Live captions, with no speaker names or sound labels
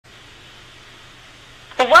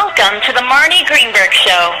Welcome to the Marnie Greenberg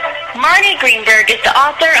Show. Marnie Greenberg is the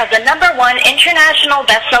author of the #1 international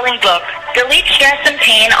best-selling book, Delete Stress and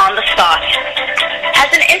Pain on the Spot.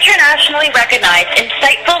 As an internationally recognized,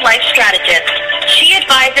 insightful life strategist, she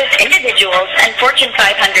advises individuals and Fortune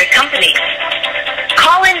 500 companies.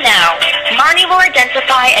 Call in now. Marnie will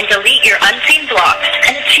identify and delete your unseen blocks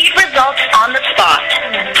and achieve results on the spot.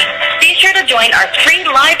 Be sure to join our free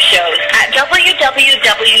live shows at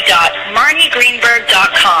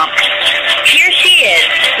www.marniegreenberg.com. Here she is,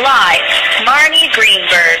 live, Marnie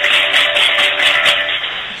Greenberg.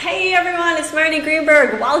 Hey everyone, it's Marnie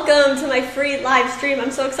Greenberg. Welcome to my free live stream. I'm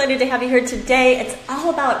so excited to have you here today. It's all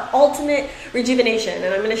about ultimate rejuvenation,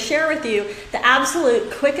 and I'm going to share with you the absolute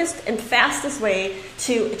quickest and fastest way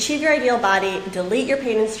to achieve your ideal body, delete your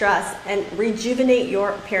pain and stress, and rejuvenate your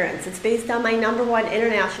appearance. It's based on my #1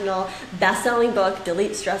 international best-selling book,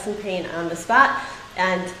 Delete Stress and Pain on the Spot.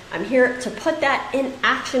 And I'm here to put that in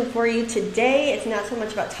action for you today. It's not so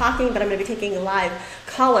much about talking, but I'm going to be taking live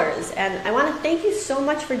callers. And I want to thank you so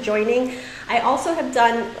much for joining. I also have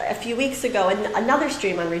done a few weeks ago another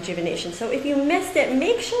stream on rejuvenation. So if you missed it,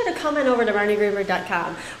 make sure to come on over to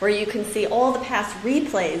marniegreenberg.com where you can see all the past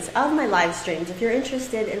replays of my live streams if you're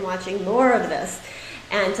interested in watching more of this.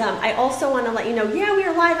 And I also want to let you know, yeah, we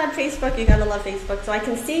are live on Facebook. You gotta love Facebook, so I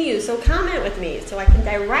can see you. So comment with me, so I can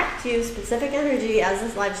direct you specific energy as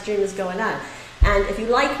this live stream is going on. And if you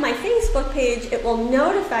like my Facebook page, it will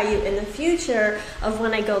notify you in the future of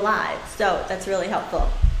when I go live. So that's really helpful.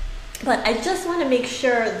 But I just want to make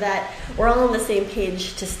sure that we're all on the same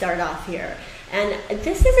page to start off here. And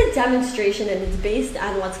this is a demonstration, and it's based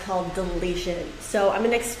on what's called deletion. So I'm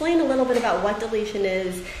going to explain a little bit about what deletion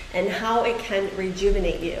is and how it can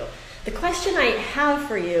rejuvenate you. The question I have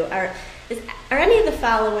for you are any of the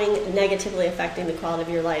following negatively affecting the quality of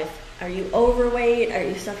your life? Are you overweight? Are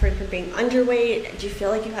you suffering from being underweight? Do you feel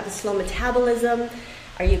like you have a slow metabolism?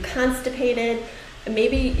 Are you constipated?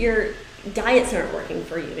 Maybe your diets aren't working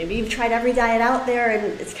for you. Maybe you've tried every diet out there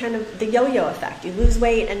and it's kind of the yo-yo effect. You lose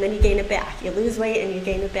weight and then you gain it back. You lose weight and you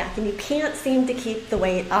gain it back, and you can't seem to keep the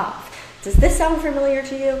weight off. Does this sound familiar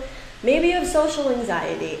to you? Maybe you have social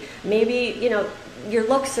anxiety. Maybe, your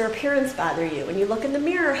looks or appearance bother you. When you look in the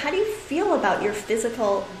mirror, how do you feel about your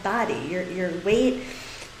physical body, your weight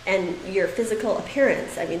and your physical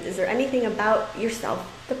appearance? I mean, is there anything about yourself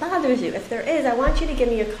that bothers you? If there is, I want you to give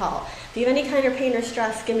me a call. If you have any kind of pain or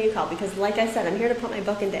stress, give me a call, because like I said, I'm here to put my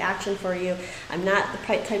book into action for you. I'm not the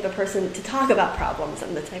type of person to talk about problems.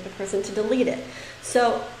 I'm the type of person to delete it.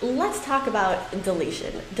 So let's talk about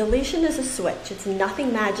deletion. Deletion is a switch. It's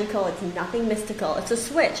nothing magical. It's nothing mystical. It's a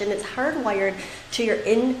switch, and it's hardwired to your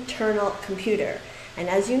internal computer. And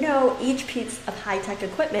as you know, each piece of high-tech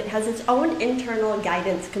equipment has its own internal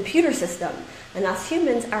guidance computer system. And us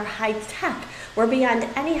humans are high-tech. We're beyond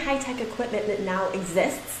any high-tech equipment that now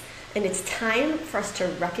exists. And it's time for us to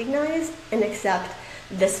recognize and accept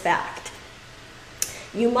this fact.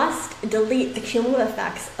 You must delete the cumulative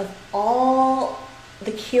effects of all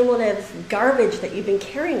the cumulative garbage that you've been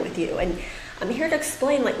carrying with you. And I'm here to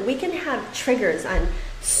explain, we can have triggers on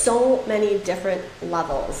so many different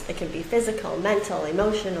levels. It can be physical, mental,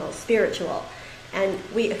 emotional, spiritual. And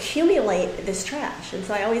we accumulate this trash. And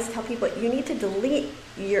so I always tell people, you need to delete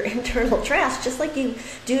your internal trash just like you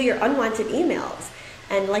do your unwanted emails.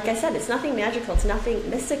 And like I said, it's nothing magical, it's nothing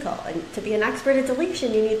mystical. And to be an expert at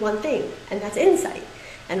deletion, you need one thing, and that's insight.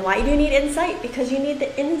 And why do you need insight? Because you need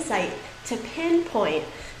the insight to pinpoint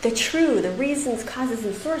the reasons, causes,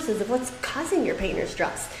 and sources of what's causing your pain or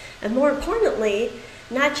stress. And more importantly,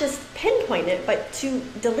 not just pinpoint it, but to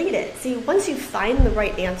delete it. See, once you find the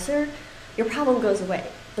right answer, your problem goes away.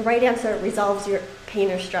 The right answer resolves your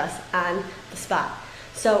pain or stress on the spot.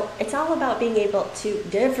 So it's all about being able to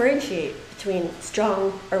differentiate between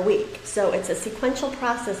strong or weak. So it's a sequential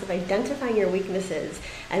process of identifying your weaknesses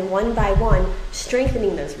and one by one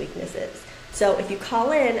strengthening those weaknesses. So if you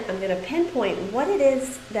call in, I'm going to pinpoint what it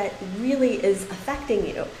is that really is affecting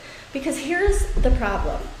you. Because here's the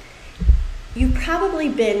problem. You've probably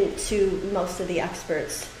been to most of the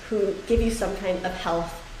experts who give you some kind of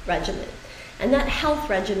health regimen. And that health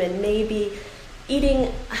regimen may be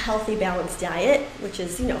eating a healthy, balanced diet, which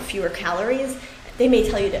is, fewer calories. They may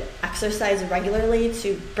tell you to exercise regularly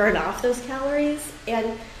to burn off those calories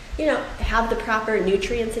and, have the proper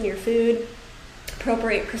nutrients in your food,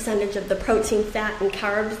 appropriate percentage of the protein, fat, and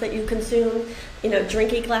carbs that you consume,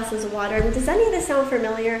 drinking glasses of water. I mean, does any of this sound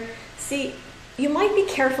familiar? See, you might be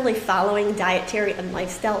carefully following dietary and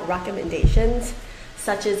lifestyle recommendations.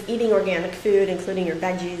 such as eating organic food, including your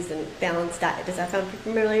veggies and balanced diet. Does that sound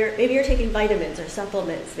familiar? Maybe you're taking vitamins or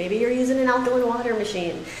supplements. Maybe you're using an alkaline water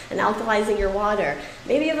machine and alkalizing your water.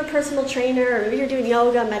 Maybe you have a personal trainer, or maybe you're doing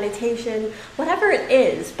yoga, meditation, whatever it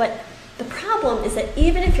is. But the problem is that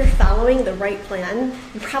even if you're following the right plan,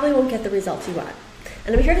 you probably won't get the results you want.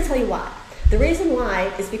 And I'm here to tell you why. The reason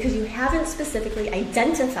why is because you haven't specifically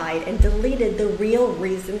identified and deleted the real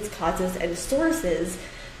reasons, causes, and sources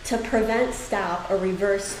to prevent, stop, or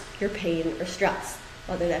reverse your pain or stress,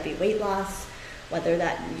 whether that be weight loss, whether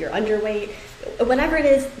that you're underweight, whatever it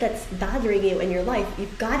is that's bothering you in your life.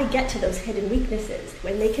 You've got to get to those hidden weaknesses,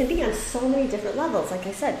 when they can be on so many different levels, like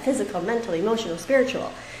I said, physical, mental, emotional,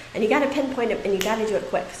 spiritual. And you got to pinpoint it, and you got to do it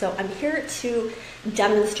quick. So I'm here to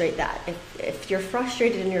demonstrate that. If you're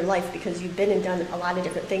frustrated in your life because you've been and done a lot of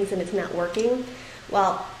different things and it's not working,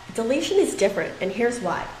 well, deletion is different, and here's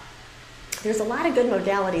why. There's a lot of good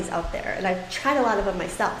modalities out there, and I've tried a lot of them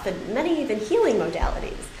myself, and many even healing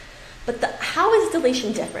modalities. But how is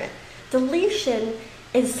deletion different? Deletion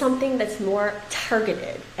is something that's more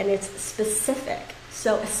targeted, and it's specific.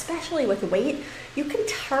 So especially with weight, you can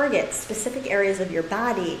target specific areas of your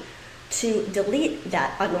body to delete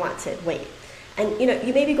that unwanted weight. And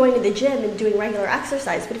you may be going to the gym and doing regular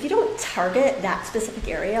exercise, but if you don't target that specific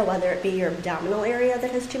area, whether it be your abdominal area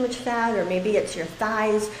that has too much fat, or maybe it's your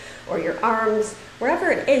thighs or your arms, wherever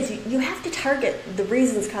it is, you have to target the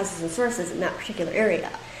reasons, causes, and sources in that particular area.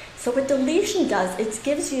 So what deletion does, it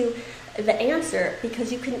gives you the answer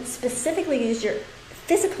because you can specifically use your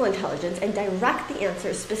physical intelligence and direct the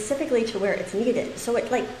answer specifically to where it's needed. So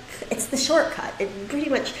it's the shortcut. It pretty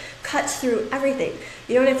much cuts through everything.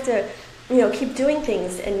 You don't have to keep doing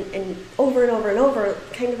things and over and over and over,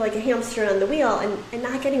 kind of like a hamster on the wheel, and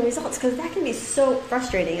not getting results, because that can be so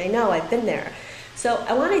frustrating. I know, I've been there. So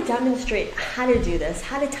I want to demonstrate how to do this,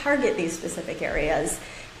 how to target these specific areas,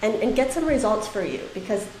 and get some results for you,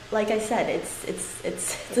 because like I said,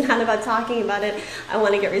 it's not about talking about it. I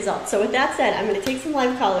want to get results. So with that said, I'm going to take some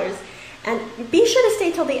live callers, and be sure to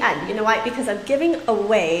stay till the end. You know why? Because I'm giving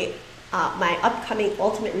away my upcoming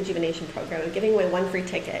Ultimate Rejuvenation program. I'm giving away one free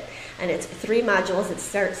ticket, and it's 3 modules. It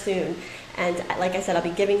starts soon, and like I said, I'll be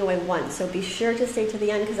giving away one. So be sure to stay to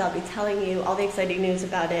the end, because I'll be telling you all the exciting news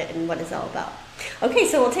about it and what it's all about. Okay,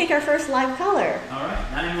 so we'll take our first live caller. All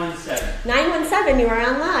right, 917. 917, you are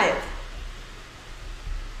on live.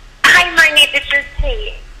 Hi, Marnie, this is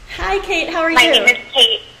Kate. Hi, Kate, how are you? My name is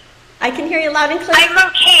Kate. I can hear you loud and clear. I'm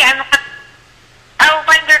okay. Oh,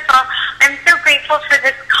 wonderful. I'm so grateful for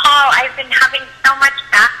this call. I've been having so much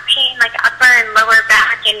back pain, like upper and lower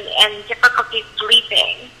back, and difficulty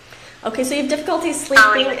sleeping. Okay, so you have difficulty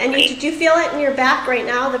sleeping, and do you feel it in your back right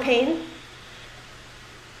now, the pain?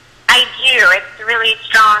 I do. It's really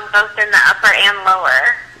strong, both in the upper and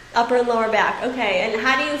lower. Upper and lower back. Okay, and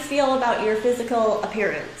how do you feel about your physical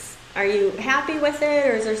appearance? Are you happy with it,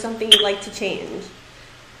 or is there something you'd like to change?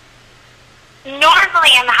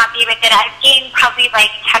 Normally, I'm happy with it. I've gained probably like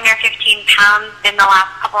 10 or 15 pounds in the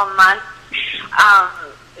last couple of months.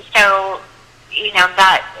 So,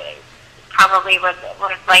 that probably would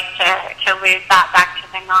like to lose that back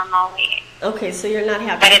to the normal weight. Okay, so you're not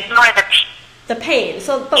happy. But it's more the pain.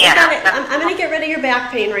 So, but yeah, I'm going to get rid of your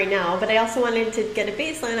back pain right now, but I also wanted to get a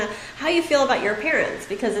baseline on how you feel about your appearance,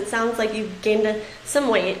 because it sounds like you've gained some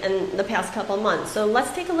weight in the past couple of months. So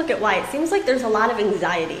let's take a look at why. It seems like there's a lot of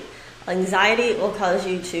anxiety. Anxiety will cause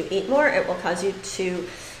you to eat more. It will cause you to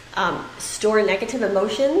store negative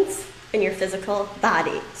emotions in your physical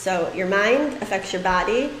body. So your mind affects your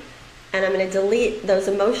body, and I'm going to delete those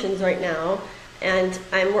emotions right now, and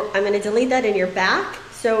I'm going to delete that in your back.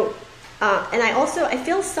 So and I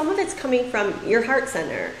feel some of it's coming from your heart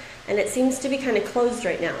center, and it seems to be kind of closed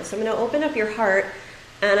right now. So I'm going to open up your heart,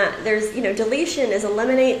 and there's, deletion is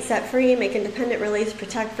eliminate, set free, make independent, release,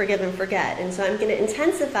 protect, forgive, and forget. And so I'm going to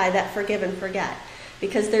intensify that forgive and forget,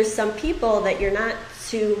 because there's some people that you're not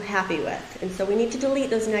too happy with. And so we need to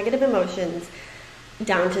delete those negative emotions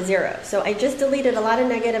down to 0. So I just deleted a lot of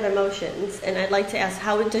negative emotions, and I'd like to ask,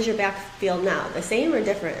 how does your back feel now? The same or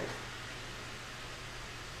different?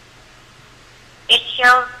 It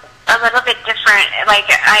feels a little bit different. Like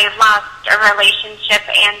I lost a relationship,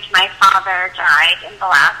 and my father died in the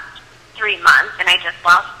last 3 months, and I just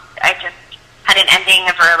had an ending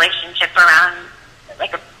of a relationship around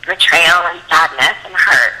like a betrayal and sadness and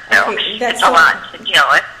hurt. So it's a lot to deal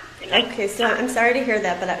with. Okay, so I'm sorry to hear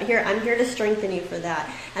that, but I'm here to strengthen you for that.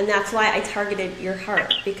 And that's why I targeted your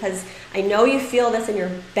heart, because I know you feel this in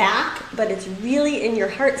your back, but it's really in your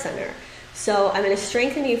heart center. So I'm going to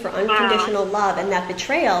strengthen you for unconditional love, and that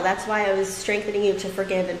betrayal, that's why I was strengthening you to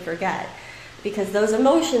forgive and forget. because those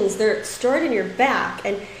emotions, they're stored in your back.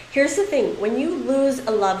 And here's the thing, when you lose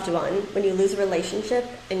a loved one, when you lose a relationship,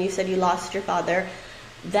 and you said you lost your father,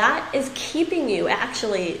 that is keeping you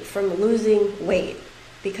actually from losing weight.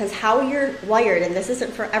 Because how you're wired, and this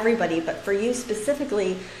isn't for everybody, but for you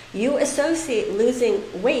specifically, you associate losing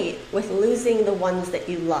weight with losing the ones that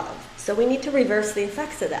you love. So we need to reverse the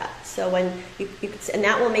effects of that. So when and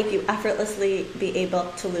that will make you effortlessly be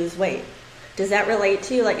able to lose weight. Does that relate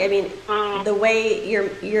to you? Like, I mean, the way your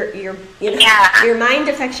mind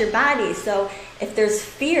affects your body. So if there's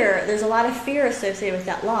fear, there's a lot of fear associated with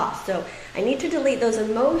that loss. So I need to delete those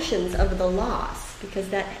emotions of the loss, because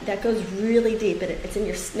that goes really deep. It's in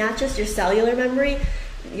your, not just your cellular memory,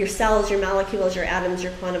 your cells, your molecules, your atoms,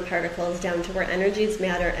 your quantum particles, down to where energy is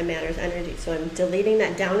matter and matter is energy. So I'm deleting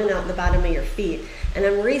that down and out the bottom of your feet. And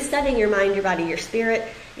I'm resetting your mind, your body, your spirit,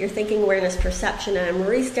 your thinking, awareness, perception, and I'm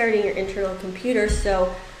restarting your internal computer.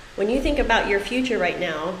 So when you think about your future right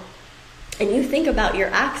now, and you think about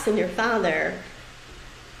your ex and your father,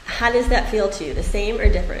 how does that feel to you? The same or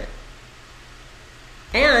different?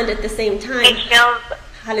 And at the same time,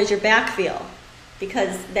 how does your back feel?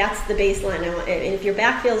 Because that's the baseline. And if your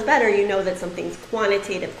back feels better, you know that something's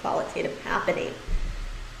qualitative happening.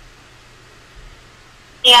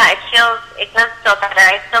 Yeah, it does feel better.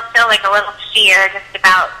 I still feel like a little fear just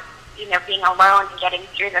about, being alone and getting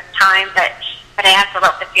through this time, but I have to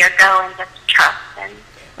let the fear go and just trust and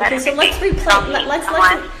okay, so let's replace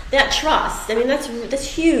that trust. I mean, that's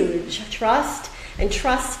huge. Trust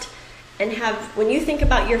and have, when you think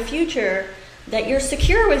about your future, that you're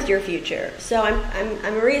secure with your future. So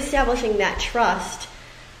I'm reestablishing that trust.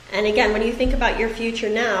 And again, when you think about your future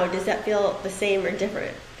now, does that feel the same or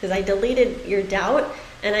different? Because I deleted your doubt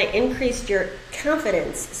and I increased your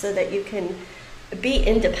confidence so that you can be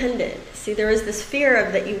independent. See, there was this fear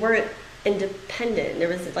of that you weren't independent. There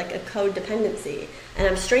was like a codependency. And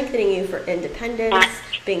I'm strengthening you for independence,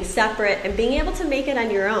 being separate, and being able to make it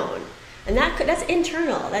on your own. And that's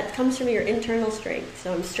internal. That comes from your internal strength.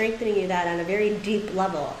 So I'm strengthening you that on a very deep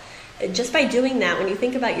level. Just by doing that, when you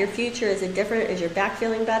think about your future, is it different? Is your back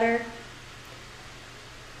feeling better?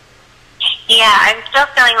 Yeah, I'm still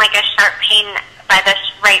feeling like a sharp pain by the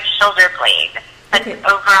right shoulder blade. But okay.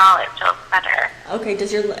 Overall, it feels better.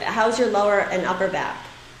 Okay, how's your lower and upper back?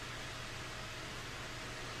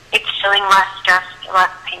 It's feeling less stressed,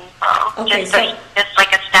 less painful. Okay, just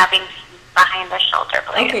like a stabbing behind the shoulder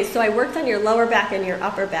blade. Okay, so I worked on your lower back and your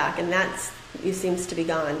upper back, and it seems to be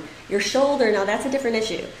gone. Your shoulder, now that's a different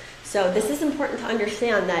issue. So this is important to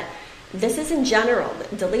understand that this is in general.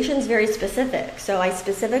 Deletion is very specific. So I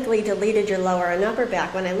specifically deleted your lower and upper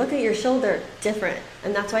back. When I look at your shoulder, different.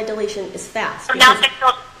 And that's why deletion is fast. So now the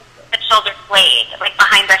shoulder blade, like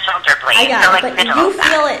behind the shoulder blade. I got so it, like but you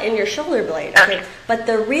feel it in your shoulder blade. Okay. But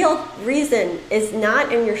the real reason is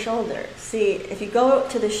not in your shoulder. See, if you go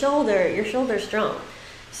to the shoulder, your shoulder's strong.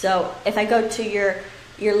 So if I go to your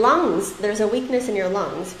lungs, there's a weakness in your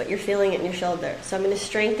lungs, but you're feeling it in your shoulder. So I'm going to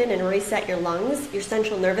strengthen and reset your lungs. Your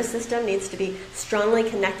central nervous system needs to be strongly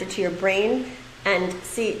connected to your brain. And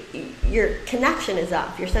see, your connection is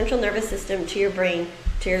off. Your central nervous system to your brain,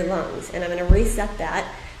 to your lungs. And I'm going to reset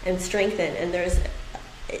that and strengthen.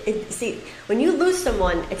 And see, when you lose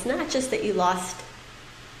someone, it's not just that you lost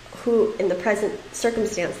who in the present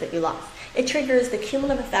circumstance that you lost. It triggers the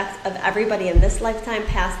cumulative effect of everybody in this lifetime,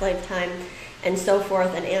 past lifetime, and so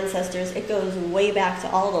forth, and ancestors. It goes way back to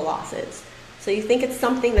all the losses. So you think it's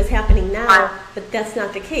something that's happening now, but that's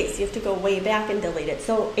not the case. You have to go way back and delete it.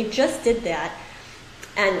 So it just did that.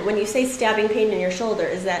 And when you say stabbing pain in your shoulder,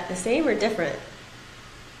 is that the same or different?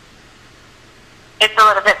 It's a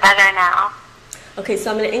little bit better now. Okay,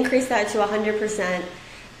 so I'm going to increase that to 100%,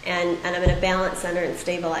 and I'm going to balance, center, and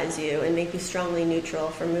stabilize you and make you strongly neutral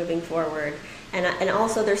for moving forward. And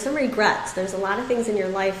also, there's some regrets. There's a lot of things in your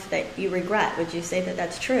life that you regret. Would you say that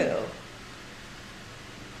that's true?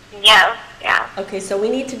 Yes, yeah. Okay, so we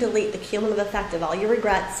need to delete the cumulative effect of all your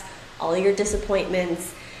regrets, all your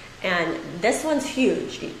disappointments, and this one's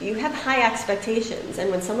huge. You have high expectations,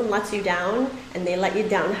 and when someone lets you down, and they let you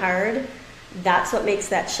down hard, that's what makes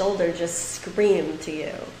that shoulder just scream to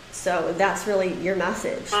you. So that's really your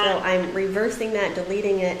message. So I'm reversing that,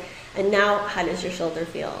 deleting it, and now how does your shoulder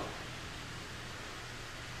feel?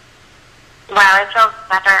 Wow, it feels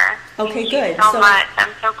better. Okay, Thank good. you so much.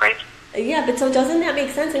 I'm so grateful. Yeah, but so doesn't that make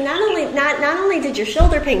sense? And not only did your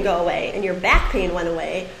shoulder pain go away and your back pain went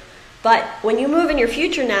away, but when you move in your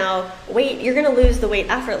future now, you're going to lose the weight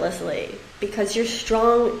effortlessly because you're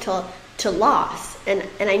strong to loss. And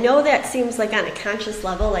I know that seems like on a conscious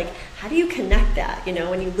level, like how do you connect that?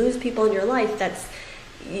 When you lose people in your life,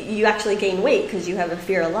 you actually gain weight because you have a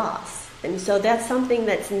fear of loss. And so that's something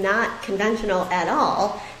that's not conventional at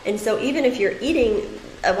all. And so even if you're eating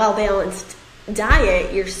a well-balanced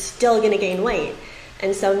diet, you're still going to gain weight.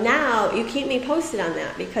 And so now you keep me posted on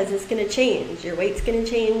that, because it's going to change. Your weight's going to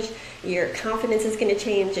change, your confidence is going to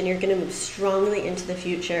change, and you're going to move strongly into the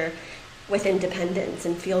future with independence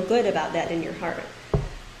and feel good about that in your heart.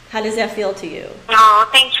 How does that feel to you? Oh,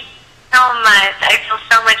 thank you so much. I feel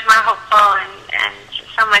so much more hopeful and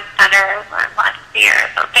so much better last year.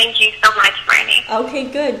 So thank you so much, Bernie.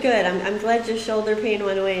 Okay, good. I'm glad your shoulder pain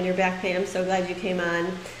went away and your back pain. I'm so glad you came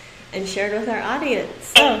on and shared with our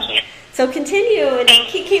audience. Thank you. So continue and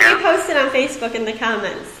keep you. me posted on Facebook in the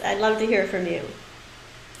comments. I'd love to hear from you.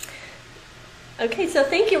 Okay, so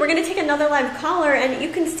thank you. We're going to take another live caller, and you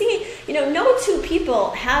can see, no two people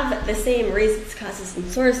have the same reasons, causes, and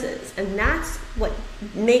sources, and that's what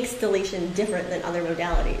makes deletion different than other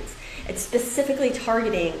modalities. It's specifically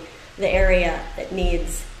targeting the area that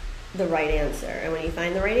needs the right answer, and when you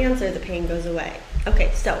find the right answer, the pain goes away.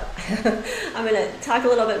 Okay, so I'm going to talk a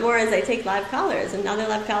little bit more as I take live callers. Another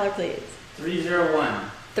live caller, please. 301.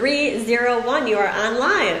 301, you are on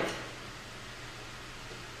live.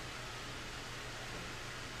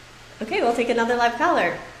 Okay, we'll take another live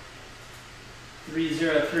caller.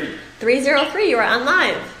 303. 303, you are on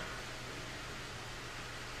live.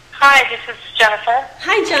 Hi, this is Jennifer.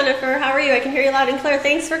 Hi, Jennifer. How are you? I can hear you loud and clear.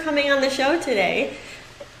 Thanks for coming on the show today.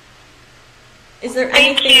 Is there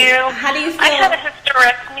anything? Thank you. How do you feel? I had a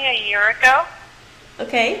hysterectomy a year ago,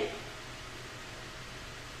 Okay.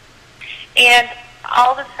 and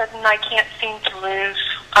all of a sudden I can't seem to lose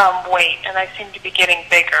weight, and I seem to be getting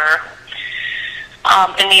bigger.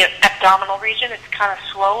 In the abdominal region, it's kind of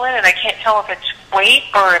swollen, and I can't tell if it's weight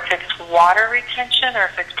or if it's water retention or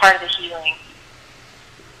if it's part of the healing.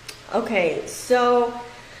 Okay, so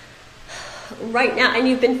right now, and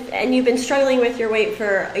you've been struggling with your weight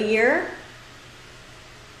for a year?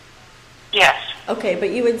 Yes. Okay,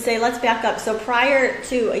 but you would say, let's back up. So prior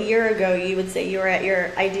to a year ago, you would say you were at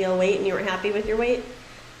your ideal weight and you were happy with your weight?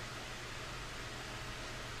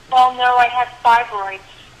 Well, no, I had fibroids,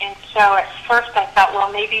 and so at first I thought,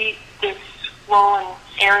 well, maybe this swollen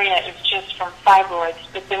area is just from fibroids,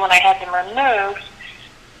 but then when I had them removed,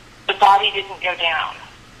 the body didn't go down.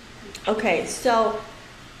 Okay, so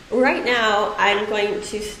right now I'm going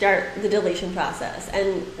to start the deletion process,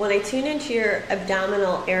 and when I tune into your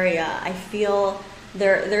abdominal area, I feel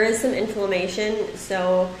there is some inflammation,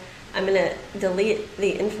 so I'm going to delete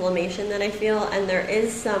the inflammation that I feel, and there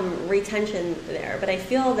is some retention there, but I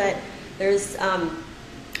feel that there's,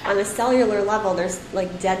 on a cellular level, there's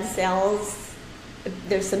like dead cells,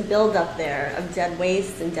 there's some buildup there of dead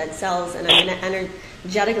waste and dead cells, and I'm going to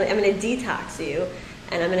energetically, I'm going to detox you.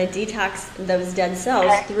 And I'm going to detox those dead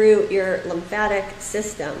cells through your lymphatic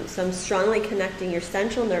system. So I'm strongly connecting your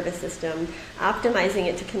central nervous system, optimizing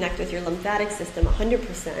it to connect with your lymphatic system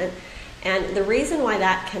 100%. And the reason why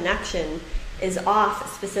that connection is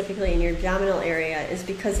off, specifically in your abdominal area, is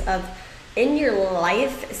because of in your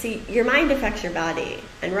life, see, your mind affects your body.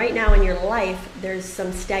 And right now in your life, there's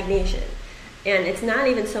some stagnation. And it's not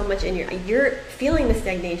even so much in you're feeling the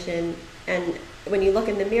stagnation, and when you look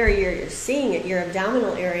in the mirror, you're seeing it, your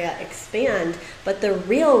abdominal area expand, but the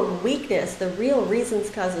real weakness, the real reasons,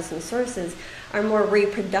 causes, and sources are more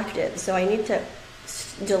reproductive. So I need to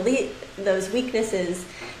delete those weaknesses,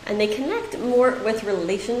 and they connect more with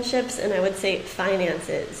relationships and I would say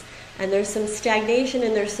finances. And there's some stagnation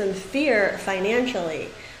and there's some fear financially.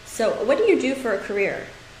 So what do you do for a career?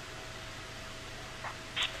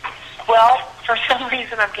 Well, for some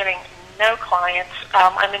reason I'm getting no clients.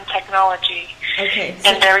 I'm in technology, okay,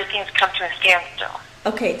 and everything's come to a standstill.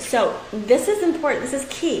 Okay, so this is important. This is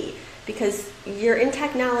key, because you're in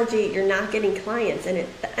technology, you're not getting clients, and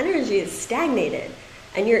the energy is stagnated,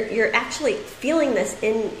 and you're actually feeling this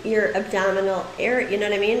in your abdominal area. You know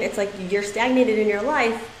what I mean? It's like you're stagnated in your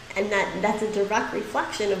life, and that's a direct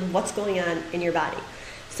reflection of what's going on in your body.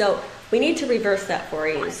 So we need to reverse that for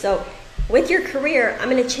you. So with your career, I'm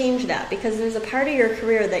going to change that, because there's a part of your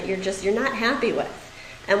career that you're not happy with.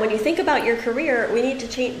 And when you think about your career, we need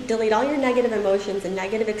to delete all your negative emotions and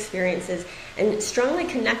negative experiences and strongly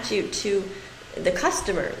connect you to the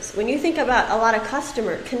customers. When you think about a lot of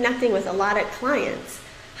connecting with a lot of clients,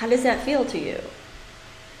 how does that feel to you?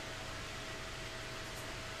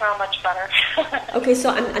 Well, much better. Okay,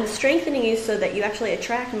 so I'm strengthening you so that you actually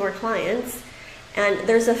attract more clients. And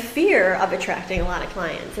there's a fear of attracting a lot of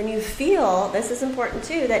clients. And you feel, this is important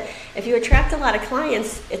too, that if you attract a lot of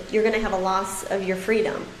clients, you're going to have a loss of your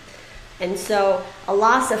freedom. And so a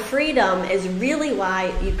loss of freedom is really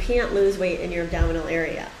why you can't lose weight in your abdominal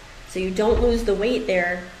area. So you don't lose the weight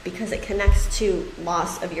there because it connects to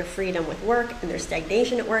loss of your freedom with work, and there's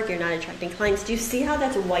stagnation at work. You're not attracting clients. Do you see how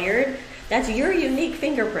that's wired? That's your unique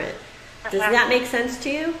fingerprint. Does that make sense to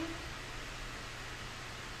you?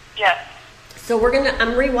 Yes. So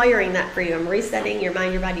I'm rewiring that for you. I'm resetting your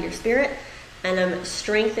mind, your body, your spirit, and I'm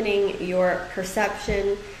strengthening your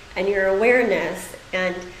perception and your awareness.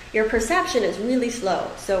 And your perception is really slow.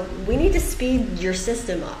 So we need to speed your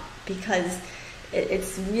system up because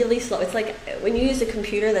it's really slow. It's like when you use a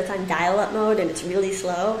computer that's on dial-up mode and it's really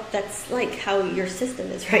slow, that's like how your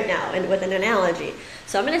system is right now, and with an analogy.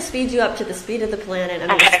 So I'm going to speed you up to the speed of the planet.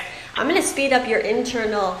 I'm going to speed up your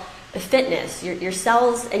internal fitness, your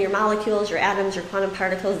cells and your molecules, your atoms, your quantum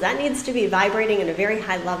particles. That needs to be vibrating at a very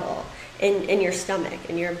high level in your stomach,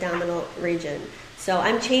 in your abdominal region. So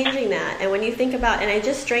I'm changing that. And when you think about, and I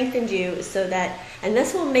just strengthened you so that, and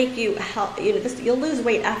this will make you help, you'll lose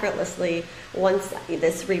weight effortlessly once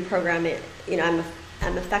this reprogramming,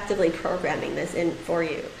 I'm effectively programming this in for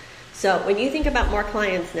you. So when you think about more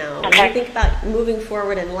clients now, when you think about moving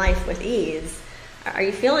forward in life with ease, are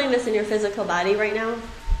you feeling this in your physical body right now?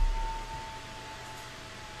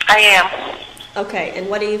 I am. Okay, and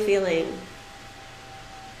what are you feeling?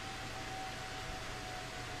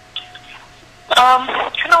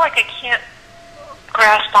 Kind of like I can't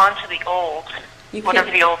grasp onto the old, whatever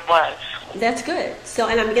the old was. That's good. So,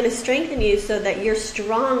 and I'm going to strengthen you so that you're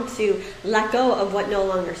strong to let go of what no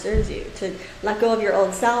longer serves you, to let go of your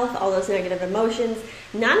old self, all those negative emotions.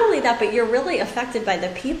 Not only that, but you're really affected by the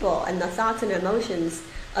people and the thoughts and emotions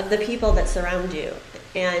of the people that surround you.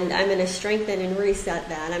 And I'm going to strengthen and reset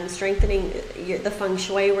that. I'm strengthening the feng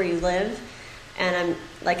shui where you live. And I'm,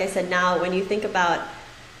 like I said, now when you think about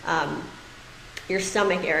your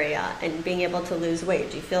stomach area and being able to lose weight,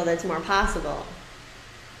 do you feel that's more possible?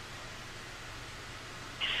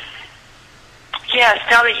 Yes,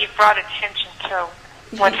 now that you've brought attention to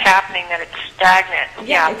what's happening, that it's stagnant.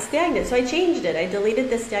 Yeah, it's stagnant. So I changed it. I deleted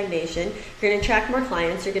the stagnation. You're going to attract more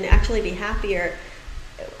clients. You're going to actually be happier.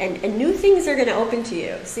 And new things are going to open to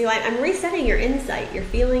you. See, I'm resetting your insight, your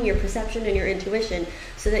feeling, your perception, and your intuition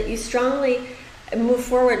so that you strongly move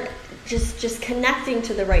forward, just connecting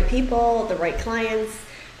to the right people, the right clients,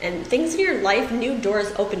 and things in your life, new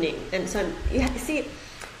doors opening. And so you have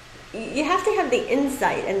to have the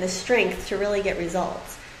insight and the strength to really get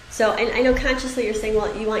results. So, and I know consciously you're saying,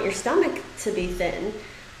 well, you want your stomach to be thin,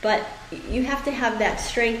 but you have to have that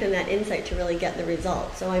strength and that insight to really get the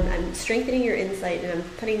results. So I'm strengthening your insight, and I'm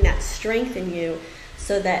putting that strength in you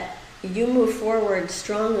so that you move forward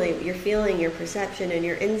strongly. Your feeling, your perception, and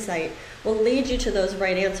your insight will lead you to those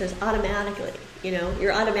right answers automatically.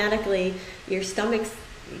 Your stomach's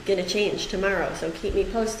going to change tomorrow, so keep me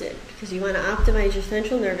posted, because you want to optimize your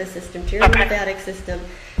central nervous system to your lymphatic system.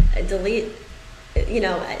 I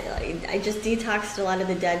just detoxed a lot of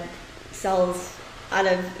the dead cells out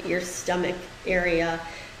of your stomach area,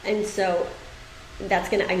 and so that's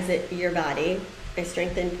going to exit your body. I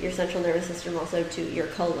strengthened your central nervous system also to your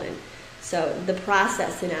colon. So the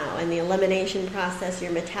process now, and the elimination process,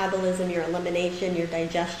 your metabolism, your elimination, your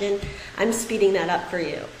digestion, I'm speeding that up for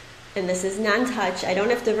you. And this is non-touch. I don't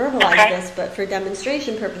have to verbalize this, but for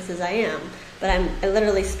demonstration purposes I am. But I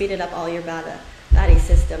literally speeded up all your body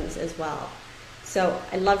systems as well. So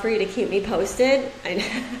I'd love for you to keep me posted.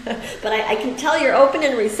 But I can tell you're open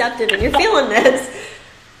and receptive and you're feeling this.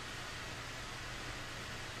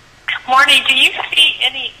 Marnie, do you see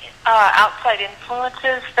any outside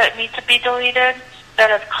influences that need to be deleted that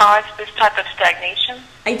have caused this type of stagnation?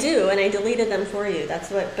 I do, and I deleted them for you.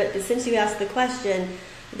 But since you asked the question,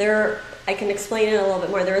 I can explain it a little bit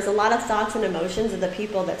more. There is a lot of thoughts and emotions of the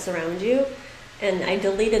people that surround you, and I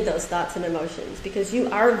deleted those thoughts and emotions because you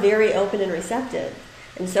are very open and receptive.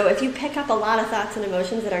 And so if you pick up a lot of thoughts and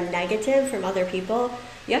emotions that are negative from other people,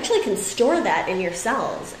 you actually can store that in your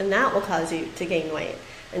cells, and that will cause you to gain weight.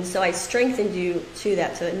 And so I strengthened you to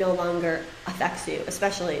that so it no longer affects you,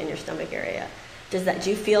 especially in your stomach area. Do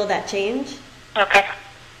you feel that change? Okay.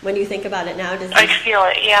 When you think about it now, I feel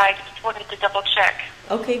it, yeah. I just wanted to double check.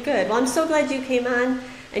 Okay, good. Well, I'm so glad you came on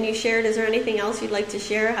and you shared. Is there anything else you'd like to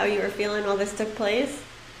share, how you were feeling while this took place?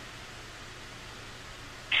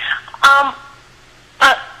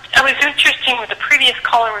 It was interesting with the previous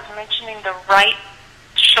caller was mentioning the right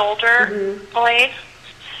shoulder blade.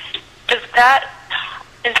 Is that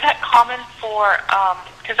common for,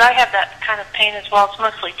 because I have that kind of pain as well. It's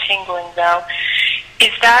mostly tingling, though.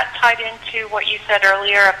 Is that tied into what you said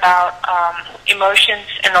earlier about emotions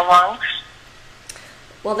in the lungs?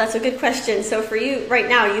 Well, that's a good question. So for you, right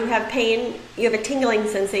now, you have pain, you have a tingling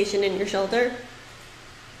sensation in your shoulder?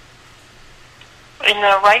 In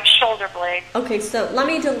the right shoulder blade. Okay, so let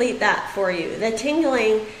me delete that for you. The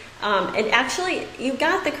tingling, it actually, you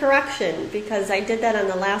got the correction because I did that on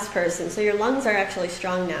the last person. So your lungs are actually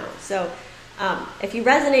strong now. So if you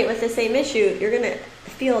resonate with the same issue, you're going to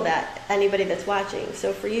feel that, anybody that's watching.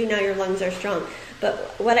 So for you now, your lungs are strong. But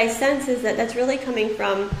what I sense is that that's really coming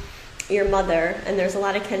from your mother, and there's a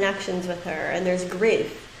lot of connections with her, and there's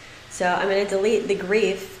grief. So I'm going to delete the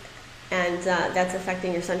grief, and that's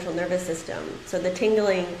affecting your central nervous system. So the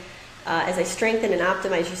tingling, as I strengthen and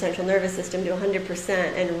optimize your central nervous system to 100%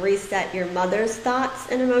 and reset your mother's thoughts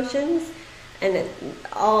and emotions, and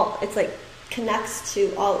it's like connects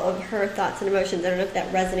to all of her thoughts and emotions. I don't know if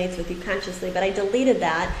that resonates with you consciously, but I deleted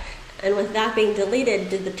that, and with that being deleted,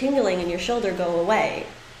 did the tingling in your shoulder go away?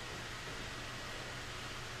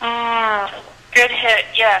 Good hit,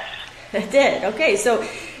 yes. It did. Okay, so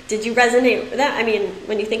did you resonate with that? I mean,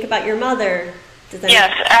 when you think about your mother, does that?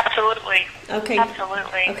 Yes, absolutely. Okay.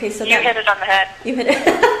 Absolutely. Okay, so you hit it on the head. You hit it.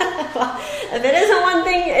 Well, if it isn't one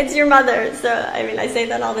thing, it's your mother. So, I mean, I say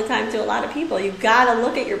that all the time to a lot of people. You've got to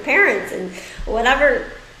look at your parents, and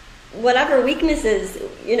whatever weaknesses,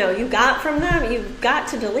 you got from them, you've got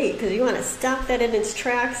to delete, because you want to stop that in its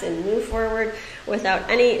tracks and move forward without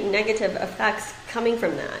any negative effects coming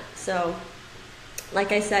from that. So,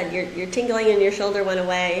 like I said, your tingling in your shoulder went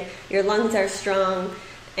away, your lungs are strong,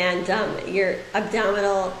 and your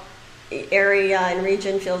abdominal area and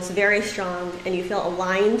region feels very strong, and you feel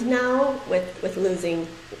aligned now with losing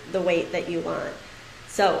the weight that you want.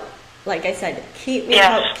 So, like I said, keep me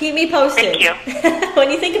posted. Thank you. When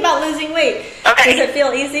you think about losing weight, okay. Does it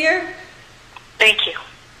feel easier? Thank you.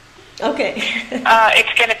 Okay.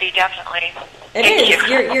 It's going to be definitely. Thank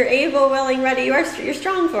you. You're able, willing, ready. You're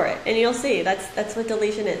strong for it, and you'll see. That's what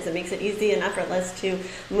deletion is. It makes it easy and effortless to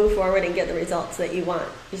move forward and get the results that you want.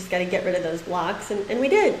 You just got to get rid of those blocks, and we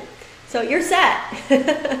did. So you're set.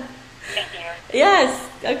 Thank you. Yes.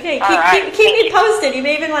 Okay. Keep me posted. You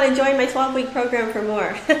may even want to join my 12-week program for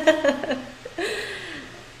more.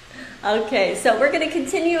 Okay, so we're going to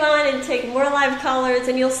continue on and take more live callers,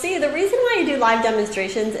 and you'll see the reason why I do live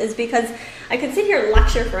demonstrations is because I could sit here and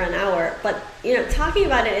lecture for an hour, but talking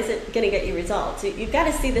about it isn't going to get you results. You've got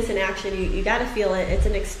to see this in action. You got to feel it. It's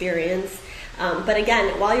an experience. But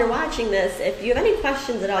again, while you're watching this, if you have any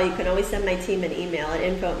questions at all, you can always send my team an email at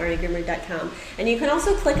info@marniegreenberg.com. And you can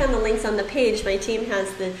also click on the links on the page. My team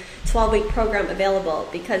has the 12-week program available,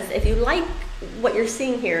 because if you like what you're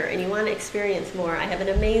seeing here and you want to experience more, I have an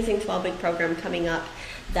amazing 12-week program coming up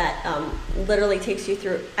that literally takes you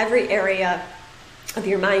through every area of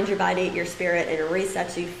your mind, your body, your spirit, and it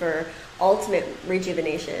resets you for ultimate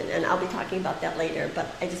rejuvenation. And I'll be talking about that later,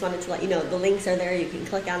 but I just wanted to let you know the links are there. You can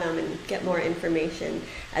click on them and get more information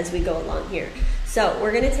as we go along here. So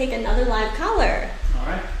we're going to take another live caller. All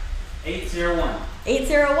right. 801.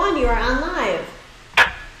 801, you are on live.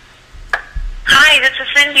 Hi, this is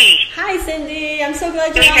Cindy. Hi, Cindy. I'm so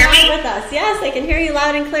glad you're Can you on hear live me? with us. Yes, I can hear you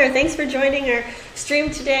loud and clear. Thanks for joining our stream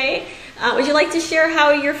today. Would you like to share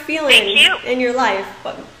how you're feeling Thank you. in your life?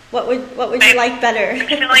 What would you like better?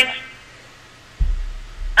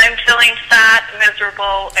 I'm feeling fat,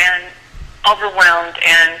 miserable, and overwhelmed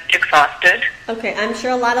and exhausted. Okay, I'm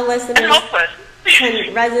sure a lot of listeners And hopeless.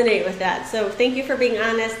 can resonate with that. So thank you for being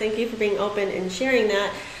honest. Thank you for being open and sharing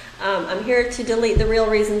that. I'm here to delete the real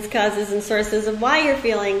reasons, causes, and sources of why you're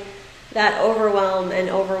feeling that overwhelm and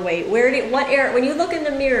overweight. When you look in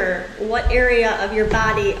the mirror, what area of your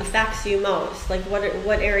body affects you most? Like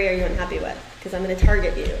what area are you unhappy with? Because I'm going to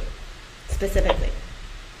target you specifically.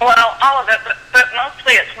 Well, all of it, but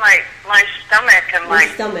mostly it's my stomach and my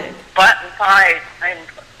stomach, butt and thighs.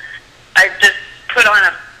 I just put on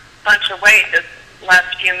a bunch of weight this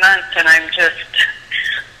last few months, and I'm just,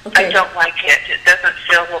 okay. I don't like it. It doesn't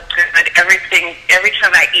feel good. Every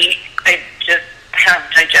time I eat, I just have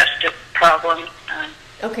digestive problems.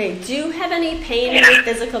 Okay, do you have any pain in your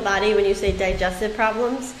physical body when you say digestive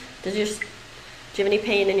problems? Do you have any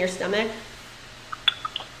pain in your stomach?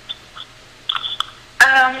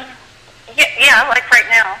 Yeah, like right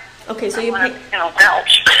now. Okay, so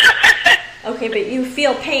belch. Okay, but you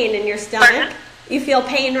feel pain in your stomach? Pardon? You feel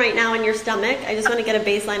pain right now in your stomach? I just want to get a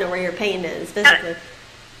baseline of where your pain is physically.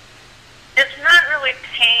 It's not really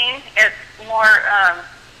pain. It's more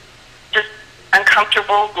just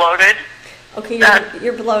uncomfortable, bloated. Okay,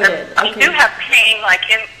 you're bloated. Okay. I do have pain, I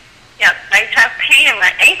have pain in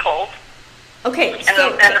my ankles. Okay, and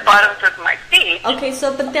the bottoms of my feet. Okay,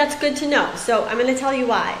 but that's good to know. So I'm going to tell you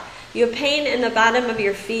why. You have pain in the bottom of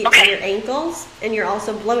your feet and your ankles, and you're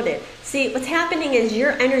also bloated. See, what's happening is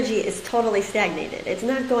your energy is totally stagnated. It's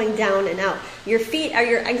not going down and out. Your feet are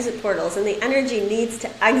your exit portals, and the energy needs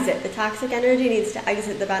to exit. The toxic energy needs to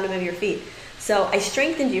exit the bottom of your feet. So I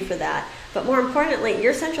strengthened you for that. But more importantly,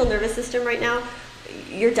 your central nervous system right now,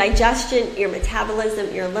 your digestion, your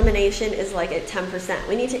metabolism, your elimination is like at 10%.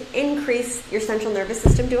 We need to increase your central nervous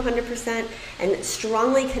system to 100% and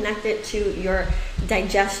strongly connect it to your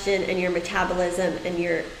digestion and your metabolism and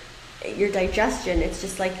your digestion. It's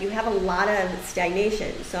just like you have a lot of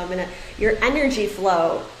stagnation. So your energy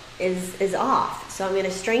flow is off. So I'm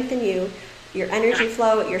gonna strengthen you. Your energy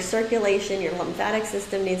flow, your circulation, your lymphatic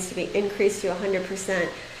system needs to be increased to 100%,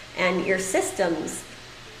 and your systems.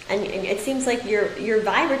 And it seems like your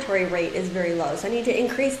vibratory rate is very low. So I need to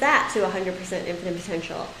increase that to 100% infinite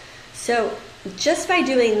potential. So just by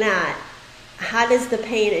doing that, how does the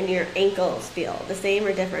pain in your ankles feel? The same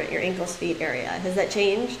or different? Your ankles, feet area. Has that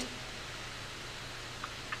changed?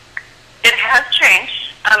 It has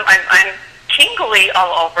changed. I'm tingly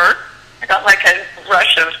all over. I got like a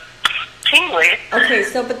rush of tingly. Okay,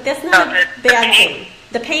 so but that's not a bad thing.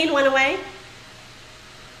 The pain went away?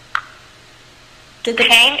 The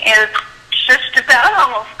pain is just about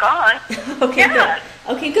almost gone. Okay, good.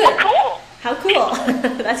 Okay, good. Oh, cool. How cool.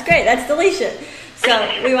 That's great. That's deletion.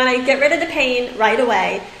 So we want to get rid of the pain right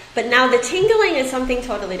away. But now the tingling is something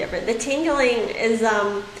totally different. The tingling is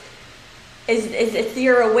it's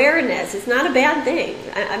your awareness. It's not a bad thing.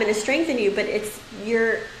 I'm going to strengthen you, but it's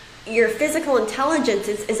your physical intelligence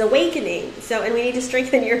is awakening. So, and we need to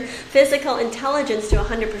strengthen your physical intelligence to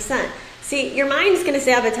 100%. See, your mind's going to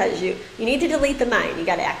sabotage you. You need to delete the mind. You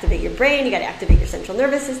got to activate your brain. You got to activate your central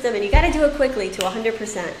nervous system, and you got to do it quickly to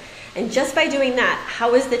 100%. And just by doing that,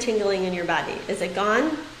 how is the tingling in your body? Is it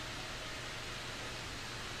gone?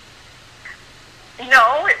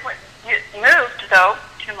 No, it moved though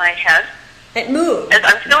to my head. It moved.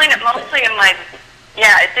 I'm feeling it mostly in my.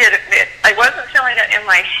 Yeah, it did. I wasn't feeling it in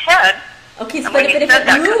my head. Okay, so, but if it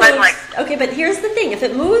moves, okay, but here's the thing. If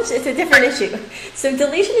it moves, it's a different issue. So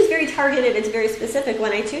deletion is very targeted. It's very specific.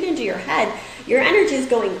 When I tune into your head, your energy is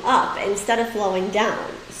going up instead of flowing down.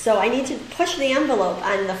 So I need to push the envelope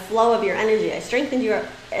on the flow of your energy. I strengthened it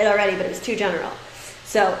already, but it was too general.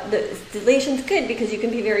 So the deletion's good because you can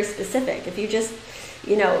be very specific. If you just,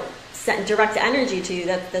 set direct energy to you,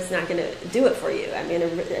 that's not going to do it for you. I'm going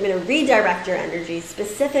to redirect your energy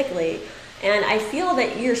specifically. And I feel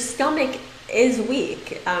that your stomach is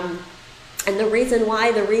weak. And the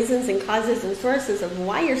reasons and causes and sources of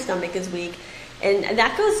why your stomach is weak, and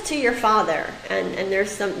that goes to your father. And there's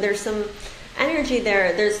some energy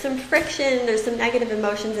there. There's some friction. There's some negative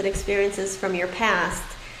emotions and experiences from your past.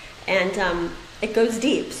 And it goes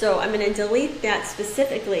deep. So I'm going to delete that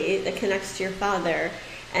specifically that connects to your father.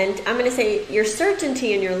 And I'm going to say your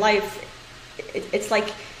certainty in your life, it's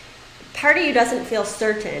like part of you doesn't feel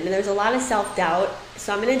certain, and there's a lot of self-doubt.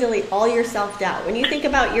 So I'm going to delete all your self-doubt. When you think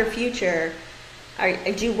about your future,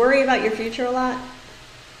 do you worry about your future a lot?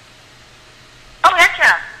 Oh, heck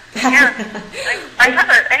yeah. Yeah. I have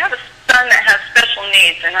a son that has special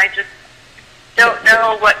needs, and I just don't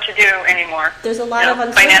know what to do anymore. There's a lot of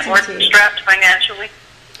uncertainty. We're strapped financially.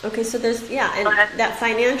 Okay, so there's, and that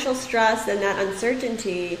financial stress and that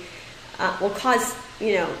uncertainty will cause,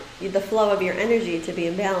 the flow of your energy to be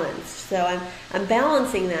imbalanced. So I'm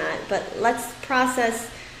balancing that, but let's process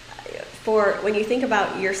for when you think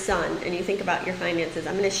about your son and you think about your finances.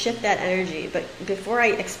 I'm going to shift that energy, but before I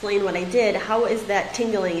explain what I did, how is that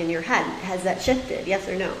tingling in your head? Has that shifted, yes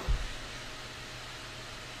or no?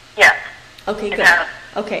 Yes. Okay, good.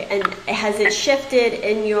 Okay, and has it shifted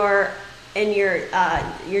in your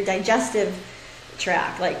digestive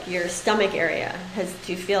tract, like your stomach area?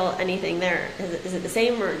 Do you feel anything there? Is it the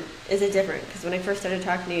same or is it different? Because when I first started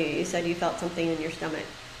talking to you, you said you felt something in your stomach.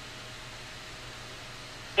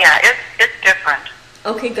 Yeah, it's different.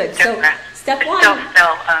 Okay, good. It's different. So step one.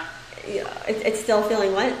 It's still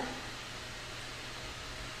feeling what?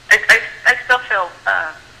 I still feel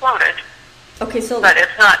floated. Okay, so but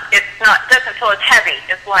it's not doesn't feel as heavy.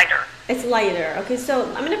 It's lighter. It's lighter. Okay, so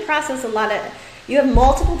I'm going to process a lot of. You have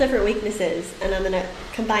multiple different weaknesses, and I'm going to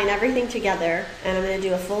combine everything together, and I'm going to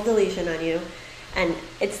do a full deletion on you. And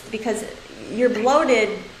it's because you're bloated,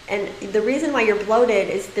 and the reason why you're bloated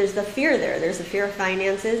is there's the fear there. There's a fear of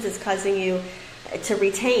finances. It's causing you to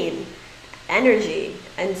retain energy,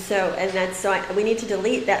 we need to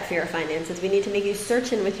delete that fear of finances. We need to make you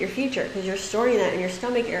certain with your future, because you're storing that in your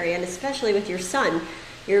stomach area, and especially with your son.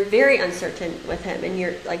 You're very uncertain with him, and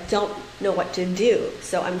you're don't know what to do.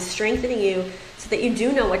 So I'm strengthening you so that you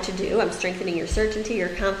do know what to do. I'm strengthening your certainty, your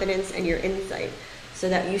confidence, and your insight. so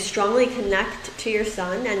that you strongly connect to your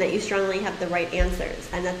son and that you strongly have the right answers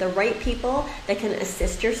and that the right people that can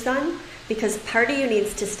assist your son, because part of you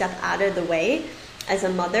needs to step out of the way as a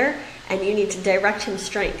mother, and you need to direct him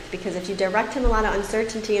strength, because if you direct him a lot of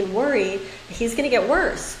uncertainty and worry, he's going to get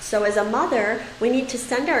worse. So as a mother, we need to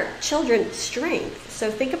send our children strength. So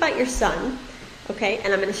think about your son, okay,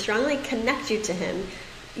 and I'm going to strongly connect you to him,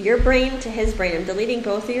 your brain to his brain. I'm deleting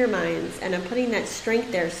both of your minds, and I'm putting that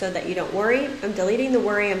strength there so that you don't worry. I'm deleting the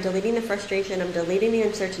worry, I'm deleting the frustration, I'm deleting the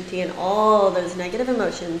uncertainty and all those negative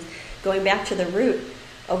emotions, going back to the root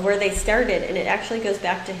of where they started, and it actually goes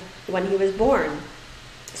back to when he was born.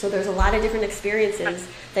 So there's a lot of different experiences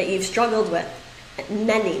that you've struggled with,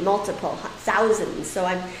 many, multiple, thousands. So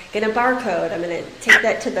I'm going to barcode, I'm going to take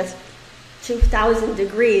that to the 2,000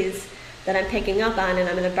 degrees that I'm picking up on, and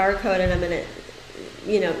I'm going to barcode, and I'm going to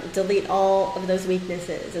delete all of those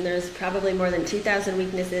weaknesses. And there's probably more than 2,000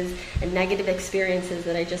 weaknesses and negative experiences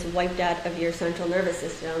that I just wiped out of your central nervous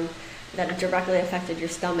system that have directly affected your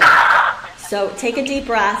stomach. So take a deep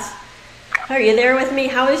breath. Are you there with me?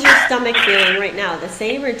 How is your stomach feeling right now? The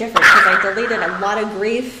same or different? Because I deleted a lot of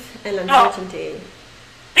grief and uncertainty.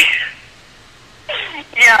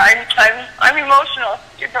 Yeah, I'm emotional.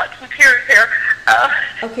 You've got some tears here.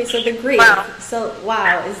 Okay, so the grief. Wow. So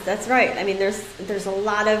that's right. I mean, there's a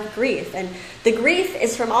lot of grief, and the grief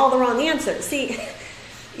is from all the wrong answers. See,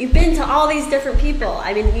 you've been to all these different people.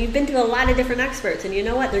 I mean, you've been to a lot of different experts, and you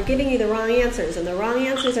know what? They're giving you the wrong answers, and the wrong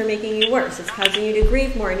answers are making you worse. It's causing you to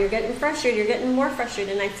grieve more, and you're getting frustrated. You're getting more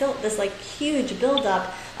frustrated, and I felt this like huge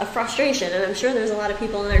buildup of frustration, and I'm sure there's a lot of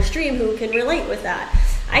people in our stream who can relate with that.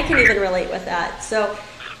 I can even relate with that. So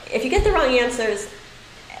if you get the wrong answers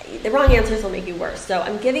will make you worse. So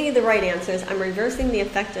I'm giving you the right answers. I'm reversing the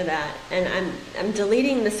effect of that, and I'm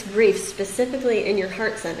deleting this grief specifically in your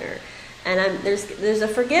heart center. And there's a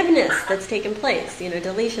forgiveness that's taken place,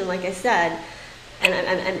 deletion, like I said, and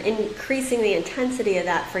I'm increasing the intensity of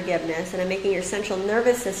that forgiveness, and I'm making your central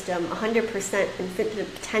nervous system 100%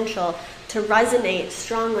 infinite potential to resonate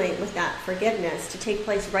strongly with that forgiveness to take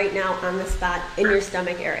place right now on the spot in your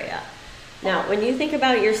stomach area. Now, when you think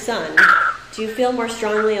about your son, do you feel more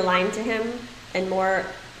strongly aligned to him and more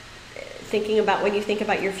thinking about, when you think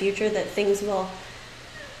about your future, that things will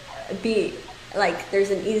be like there's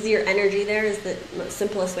an easier energy there, is the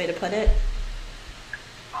simplest way to put it?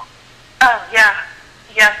 Oh, yeah.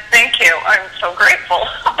 Yes, thank you. I'm so grateful.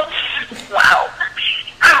 Wow.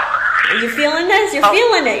 Are you feeling this? You're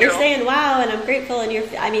feeling it. You're saying, wow, and I'm grateful, and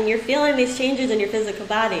you're feeling these changes in your physical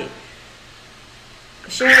body.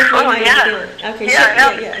 Share with me how you're feeling. Okay,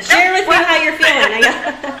 yeah. Share with me how you're feeling.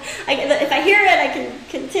 If I hear it, I can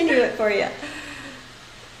continue it for you.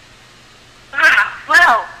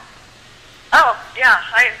 Wow. Oh, yeah.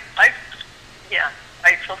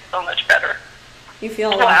 I feel so much better. You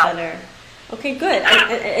feel a lot better. Okay, good.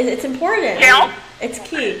 It's important. Yeah. It's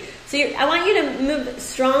key. So I want you to move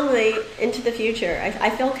strongly into the future. I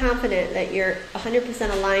feel confident that you're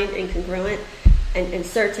 100% aligned and congruent and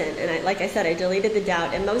certain. And like I said, I deleted the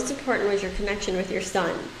doubt. And most important was your connection with your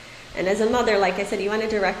son. And as a mother, like I said, you want to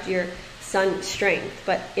direct your son's strength.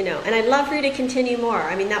 But, and I'd love for you to continue more.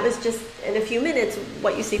 I mean, that was just in a few minutes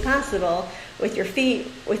what you see possible with your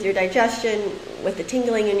feet, with your digestion, with the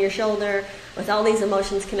tingling in your shoulder, with all these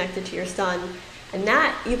emotions connected to your son. And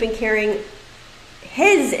that you've been carrying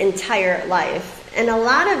his entire life. And a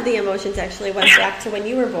lot of the emotions actually went back to when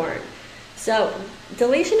you were born. So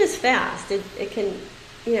deletion is fast. It can,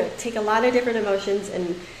 take a lot of different emotions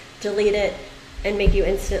and delete it and make you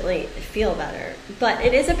instantly feel better. But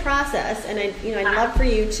it is a process, and I'd love for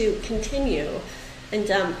you to continue. And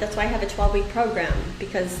that's why I have a 12-week program,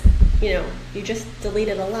 because you just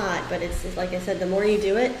deleted a lot, but it's like I said, the more you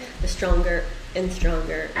do it, the stronger and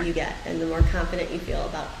stronger you get, and the more confident you feel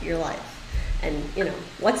about your life. And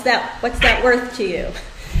what's that worth to you?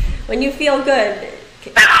 When you feel good,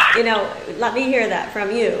 let me hear that from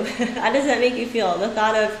you. How does that make you feel? The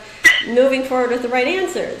thought of moving forward with the right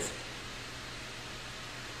answers.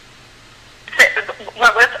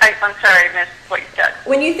 I'm sorry, I missed what you said.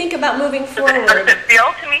 When you think about moving forward, how does it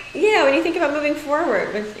feel to me? Yeah, when you think about moving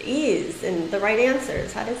forward with ease and the right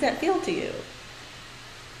answers, how does that feel to you?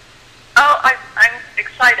 Oh, I'm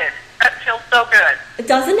excited. That feels so good.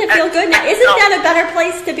 Doesn't it feel good? Now, isn't that a better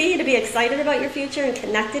place to be excited about your future and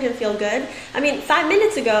connected and feel good? I mean, 5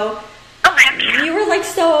 minutes ago, you were like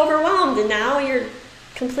so overwhelmed, and now you're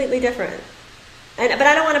completely different. But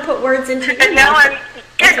I don't want to put words into your mouth. And now I'm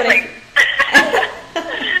giggling.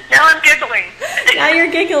 Now I'm giggling. Now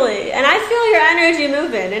you're giggly. And I feel your energy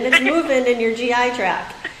moving, and it's moving in your GI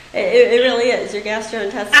tract. It really is. Your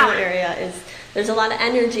gastrointestinal area there's a lot of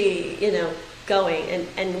energy, going.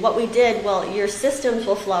 And what we did, well, your systems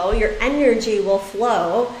will flow, your energy will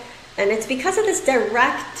flow, and it's because of this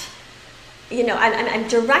direct, I'm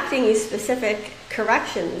directing you specific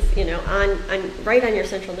corrections, on right on your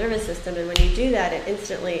central nervous system, and when you do that, it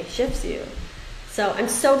instantly shifts you. So I'm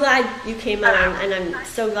so glad you came on, and I'm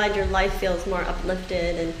so glad your life feels more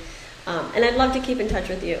uplifted, and I'd love to keep in touch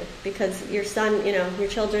with you, because your son, your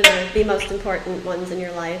children are the most important ones in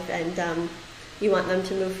your life, and you want them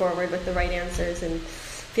to move forward with the right answers and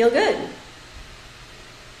feel good.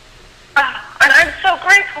 And I'm so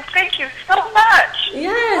grateful. Thank you so much.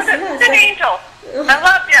 Yes, what an angel. I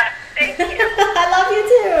love you. Thank you. I love you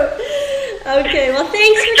too. Okay, well,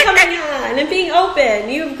 thanks for coming on and being open.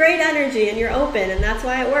 You have great energy and you're open, and that's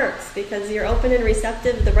why it works, because you're open and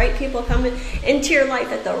receptive. The right people come into your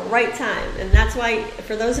life at the right time, and that's why,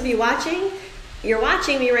 for those of you watching, you're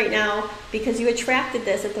watching me right now because you attracted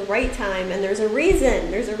this at the right time, and there's a reason.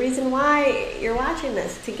 There's a reason why you're watching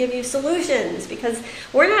this, to give you solutions, because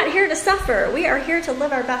we're not here to suffer. We are here to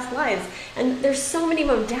live our best lives. And there's so many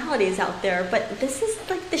modalities out there, but this is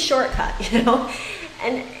like the shortcut,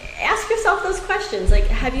 And ask yourself those questions. Like,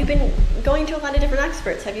 have you been going to a lot of different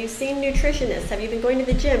experts? Have you seen nutritionists? Have you been going to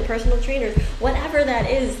the gym, personal trainers, whatever that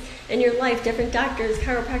is in your life, different doctors,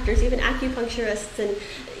 chiropractors, even acupuncturists, and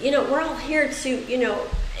we're all here to,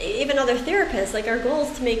 even other therapists, like our goal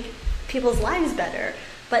is to make people's lives better.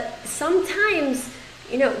 But sometimes,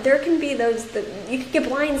 there can be you can get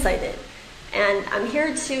blindsided. And I'm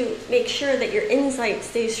here to make sure that your insight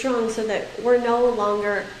stays strong so that we're no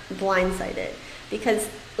longer blindsided. Because,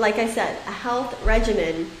 like I said, a health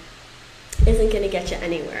regimen isn't going to get you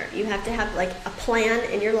anywhere. You have to have like a plan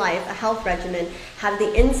in your life, a health regimen, have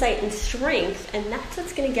the insight and strength, and that's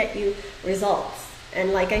what's going to get you results.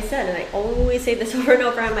 And like I said, and I always say this over and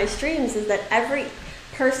over on my streams, is that every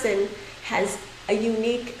person has a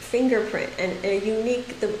unique fingerprint and the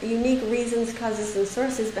unique reasons, causes, and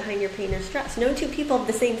sources behind your pain or stress. No two people have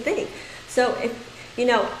the same thing. So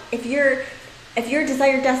if your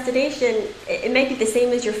desired destination, it might be the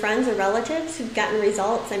same as your friends or relatives who've gotten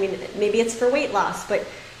results. I mean, maybe it's for weight loss, but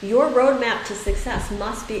your roadmap to success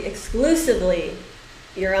must be exclusively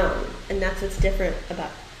your own, and that's what's different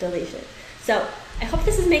about deletion. So I hope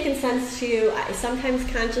this is making sense to you. Sometimes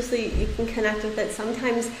consciously you can connect with it.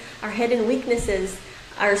 Sometimes our hidden weaknesses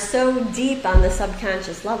are so deep on the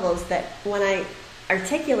subconscious levels that when I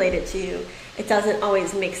articulate it to you, it doesn't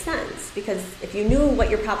always make sense, because if you knew what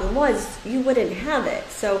your problem was, you wouldn't have it.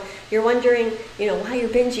 So you're wondering, why you're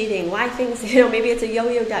binge eating, why things, maybe it's a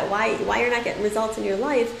yo-yo diet, why you're not getting results in your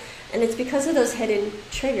life, and it's because of those hidden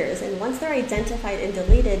triggers. And once they're identified and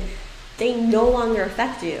deleted, they no longer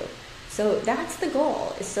affect you. So that's the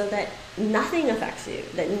goal, is so that nothing affects you,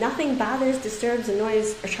 that nothing bothers, disturbs,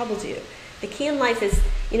 annoys, or troubles you. The key in life is,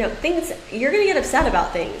 things, you're going to get upset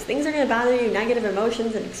about things. Things are going to bother you, negative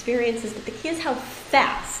emotions and experiences, but the key is how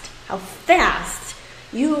fast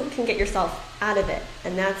you can get yourself out of it.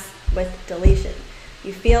 And that's with deletion.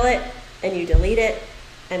 You feel it, and you delete it,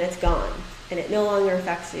 and it's gone. And it no longer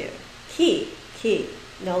affects you. Key,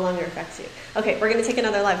 no longer affects you. Okay, we're going to take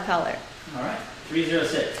another live caller. All right,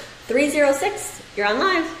 306. 306, you're on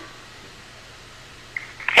live.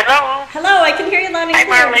 Hello. Hello, I can hear you loud and clear.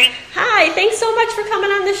 Hi, Marley. Hi, thanks so much for coming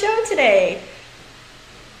on the show today.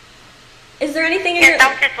 Is there anything in your... Yes, I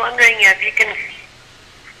was just wondering if you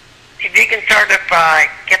can sort of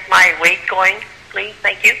get my weight going, please.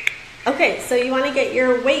 Thank you. Okay, so you want to get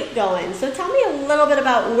your weight going. So tell me a little bit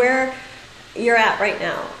about where you're at right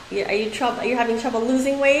now. Are you having trouble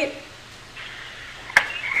losing weight?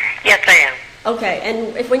 Yes, I am. Okay,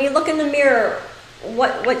 and when you look in the mirror,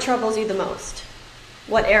 what troubles you the most?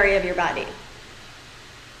 What area of your body?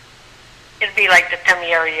 It'd be like the tummy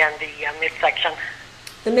area and the midsection.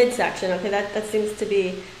 The midsection, okay, that seems to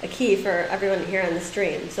be a key for everyone here on the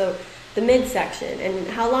stream. So the midsection, and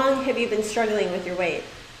how long have you been struggling with your weight?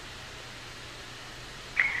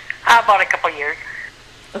 About a couple years.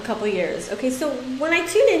 A couple years. Okay, so when I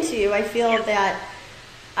tune into you, I feel that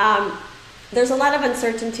there's a lot of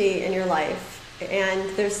uncertainty in your life, and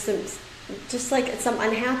there's some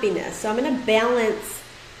unhappiness. So I'm going to balance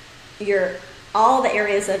all the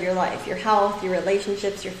areas of your life, your health, your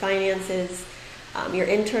relationships, your finances, your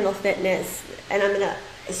internal fitness, and I'm going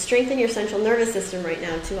to strengthen your central nervous system right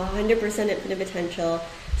now to 100% infinite potential,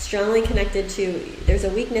 strongly connected to, there's a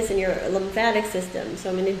weakness in your lymphatic system, so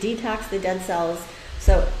I'm going to detox the dead cells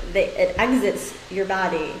so it exits your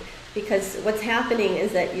body, because what's happening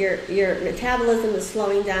is that your metabolism is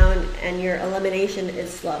slowing down and your elimination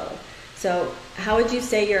is slow. So how would you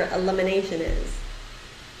say your elimination is?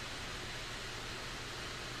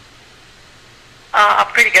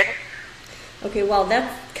 Pretty good. Okay, well,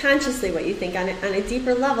 that's consciously what you think. On a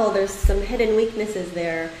deeper level, there's some hidden weaknesses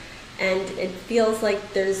there, and it feels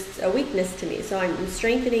like there's a weakness to me. So I'm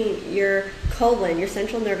strengthening your colon, your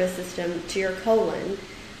central nervous system, to your colon,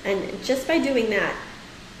 and just by doing that,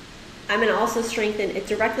 I'm going to also strengthen, it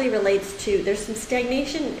directly relates to, there's some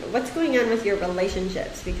stagnation, what's going on with your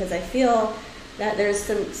relationships, because I feel that there's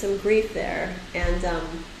some grief there,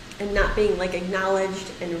 and not being like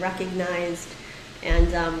acknowledged and recognized,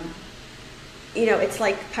 and it's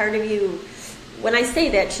like part of you. When I say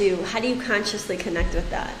that to you, how do you consciously connect with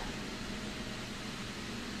that?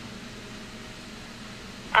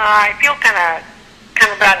 I feel kind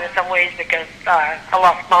of bad in some ways because I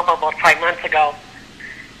lost Mom about 5 months ago,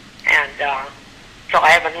 and so I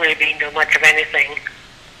haven't really been doing much of anything.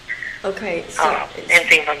 Okay, so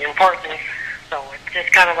anything of importance. So it's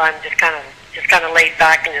just kind of I'm just kind of laid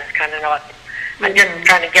back and just kind of not. I'm just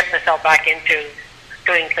trying to get myself back into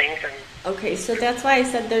doing things and. Okay, so that's why I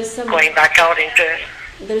said there's some going back out into it.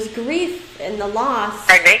 There's grief and the loss.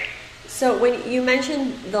 Pardon me? So when you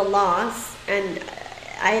mentioned the loss, and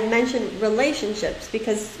I had mentioned relationships,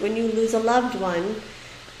 because when you lose a loved one,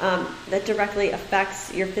 that directly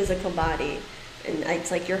affects your physical body, and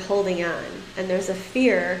it's like you're holding on, and there's a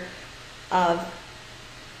fear of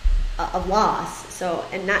loss. So,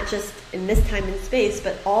 and not just in this time and space,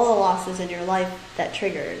 but all the losses in your life that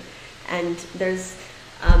triggered, and there's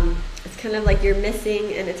it's kind of like you're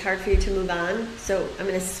missing and it's hard for you to move on. So I'm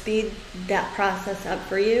going to speed that process up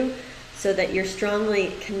for you so that you're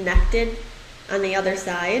strongly connected on the other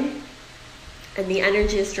side, and the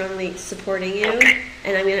energy is strongly supporting you,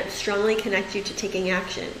 and I'm going to strongly connect you to taking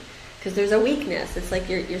action, because there's a weakness. It's like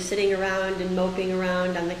you're sitting around and moping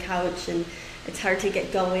around on the couch, and it's hard to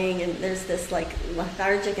get going, and there's this like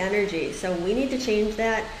lethargic energy. So we need to change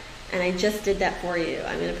that, and I just did that for you.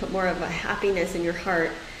 I'm going to put more of a happiness in your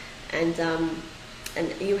heart, and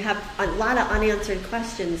you have a lot of unanswered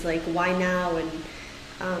questions like why now,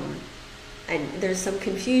 and there's some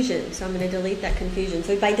confusion, so I'm going to delete that confusion.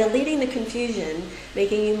 So by deleting the confusion,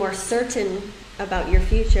 making you more certain about your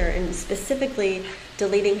future, and specifically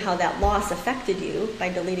deleting how that loss affected you by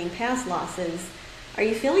deleting past losses, are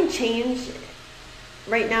you feeling change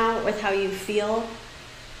right now with how you feel?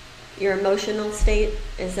 Your emotional state,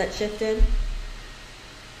 is that shifted?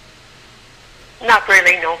 Not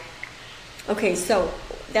really, no. Okay, so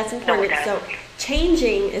that's important. No, so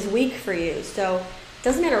changing is weak for you. So it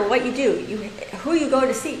doesn't matter what you do, who you go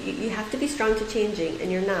to see, you have to be strong to changing,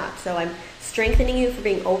 and you're not. So I'm strengthening you for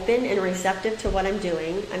being open and receptive to what I'm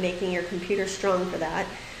doing. I'm making your computer strong for that.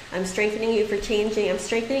 I'm strengthening you for changing. I'm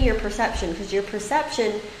strengthening your perception, because your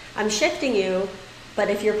perception, I'm shifting you, but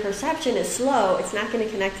if your perception is slow, it's not going to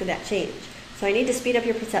connect to that change. So I need to speed up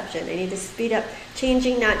your perception. I need to speed up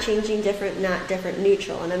changing, not changing, different, not different,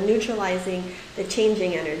 neutral. And I'm neutralizing the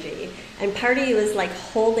changing energy. And part of you is like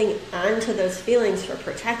holding on to those feelings for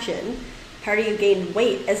protection. Part of you gained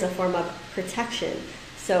weight as a form of protection.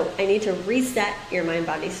 So I need to reset your mind,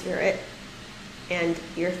 body, spirit, and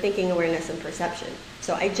your thinking, awareness, and perception.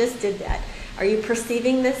 So I just did that. Are you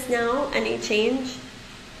perceiving this now? Any change?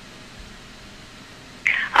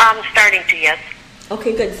 I'm starting to, yes.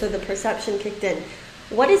 Okay, good. So the perception kicked in.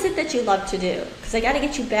 What is it that you love to do? Because I got to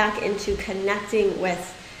get you back into connecting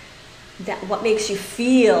with that. What makes you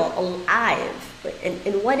feel alive?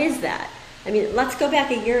 And what is that? I mean, let's go back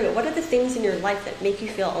a year ago. What are the things in your life that make you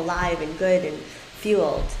feel alive and good and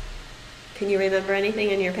fueled? Can you remember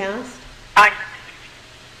anything in your past?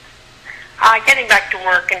 Getting back to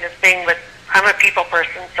work and just being with. I'm a people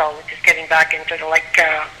person, so just getting back into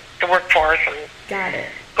the workforce and. Got it.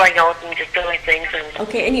 Going out and just doing things. And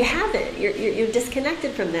okay, and you haven't. You're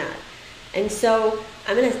disconnected from that, and so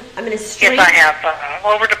I'm gonna strengthen. Yes, I have.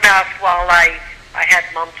 Over the past while I had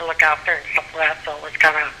Mom to look after and stuff like that, so it's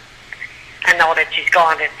kind of. I know that she's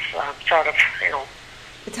gone. It's sort of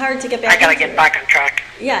It's hard to get back. I gotta get back on track.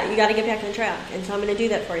 Yeah, you got to get back on track, and so I'm going to do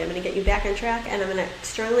that for you. I'm going to get you back on track, and I'm going to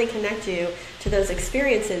strongly connect you to those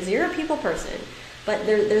experiences. You're a people person, but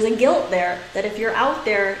there's a guilt there that if you're out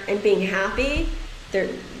there and being happy. So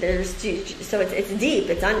it's deep.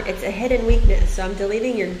 It's a hidden weakness. So I'm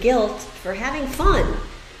deleting your guilt for having fun.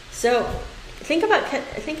 So think about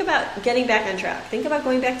getting back on track. Think about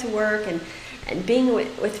going back to work and being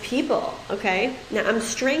with people. Okay. Now I'm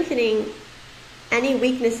strengthening any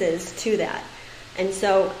weaknesses to that, and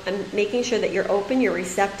so I'm making sure that you're open, you're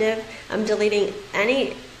receptive. I'm deleting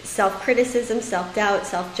any self-criticism, self-doubt,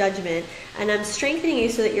 self-judgment, and I'm strengthening you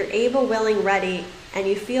so that you're able, willing, ready, and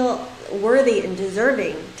you feel worthy and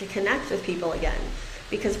deserving to connect with people again.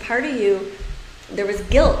 Because part of you, there was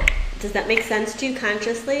guilt Does that make sense to you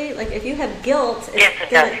consciously? Like if you have guilt, Yes,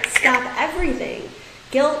 it's it going to does. stop everything.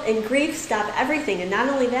 Guilt and grief stop everything. And not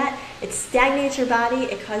only that, it stagnates your body.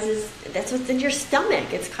 It causes, that's what's in your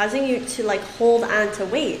stomach. It's causing you to like hold on to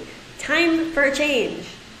weight. Time for a change.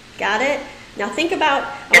 Got it? Now think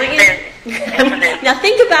about, now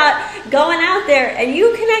think about going out there and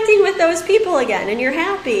you connecting with those people again, and you're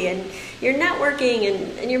happy and you're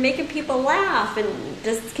networking and you're making people laugh. And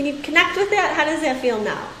can you connect with that? How does that feel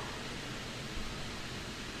now?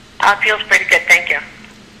 It feels pretty good, thank you.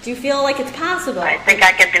 Do you feel like it's possible? I think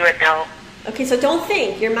I can do it now. Okay, so don't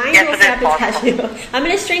think. Your mind Yes, will it is sabotage you. possible. I'm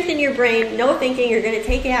going to strengthen your brain. No thinking. You're going to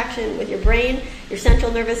take action with your brain. Your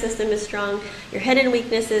central nervous system is strong. Your hidden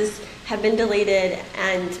weaknesses have been deleted.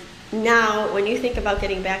 And now, when you think about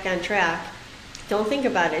getting back on track, don't think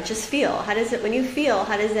about it. Just feel. How does it? When you feel,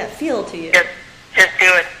 how does that feel to you? Just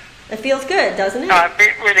do it. It feels good, doesn't it?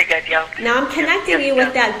 Really good, yeah. Now I'm connecting Yes, you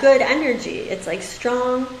with yes. that good energy. It's like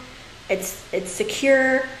strong. It's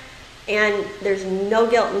secure. And there's no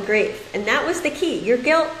guilt and grief. And that was the key. Your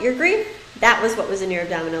guilt, your grief, that was what was in your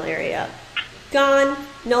abdominal area. Gone,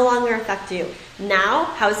 no longer affect you. Now,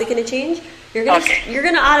 how is it going to change? You're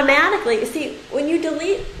going to automatically, see, when you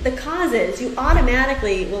delete the causes, you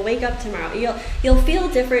automatically will wake up tomorrow. You'll feel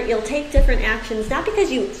different. You'll take different actions, not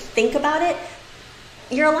because you think about it.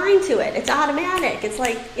 You're aligned to it. It's automatic. It's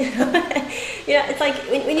like, it's like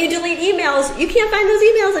when you delete emails, you can't find those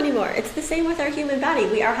emails anymore. It's the same with our human body.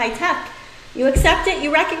 We are high tech. You accept it.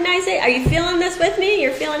 You recognize it. Are you feeling this with me?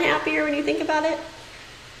 You're feeling happier when you think about it?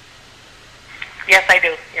 Yes, I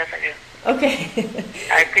do. Yes, I do. Okay.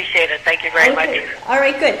 I appreciate it. Thank you very much. All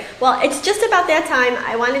right, good. Well, it's just about that time.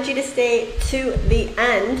 I wanted you to stay to the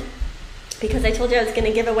end because I told you I was going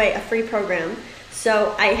to give away a free program.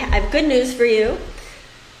 So I have good news for you.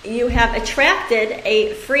 You have attracted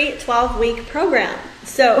a free 12-week program.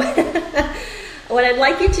 So what I'd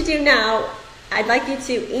like you to do now, I'd like you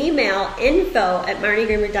to email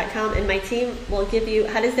info@marniegreenberg.com and my team will give you,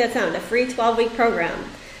 how does that sound? A free 12-week program.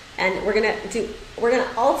 And we're gonna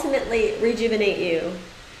ultimately rejuvenate you.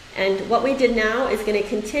 And what we did now is gonna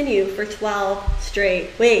continue for 12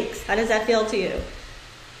 straight weeks. How does that feel to you?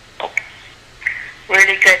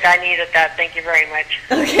 Really good. I needed that. Thank you very much.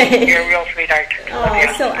 Okay. You're a real sweetheart.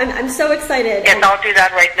 Oh, so I'm so excited. Yes, I'll do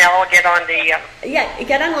that right now. I'll get on the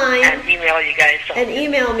get online and email you guys. So. and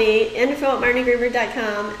email me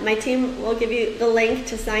info@marniegreenberg.com. My team will give you the link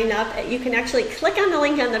to sign up. You can actually click on the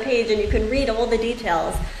link on the page and you can read all the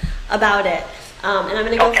details about it. And I'm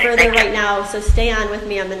going to go further right now, so stay on with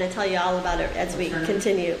me. I'm going to tell you all about it as we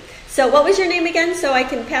continue. So what was your name again so I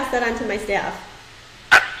can pass that on to my staff?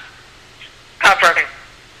 Vernon.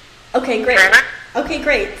 Okay, great. Vernon? Okay,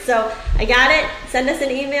 great. So I got it. Send us an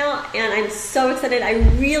email, and I'm so excited. I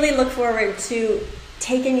really look forward to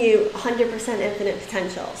taking you 100% infinite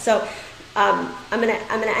potential. So I'm gonna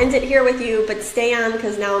end it here with you, but stay on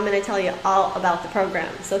because now I'm gonna tell you all about the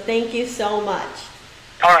program. So thank you so much.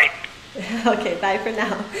 All right. Okay, bye for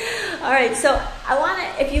now. All right, so I want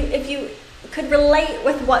to, if you could relate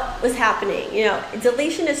with what was happening.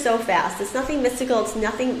 Deletion is so fast. It's nothing mystical. It's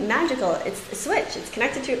nothing magical. It's a switch. It's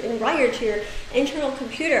connected to and wired to your internal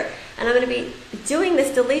computer. And I'm going to be doing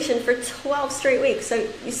this deletion for 12 straight weeks. So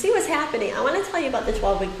you see what's happening. I want to tell you about the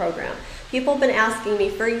 12-week program. People have been asking me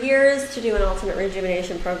for years to do an ultimate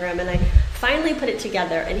rejuvenation program, and I finally put it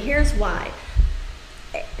together. And here's why.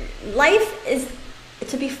 Life is,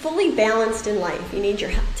 to be fully balanced in life, you need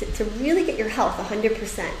to really get your health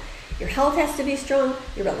 100%. Your health has to be strong.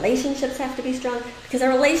 Your relationships have to be strong because our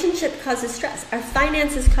relationship causes stress. Our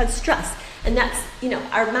finances cause stress. And that's,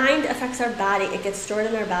 our mind affects our body. It gets stored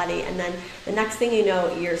in our body. And then the next thing you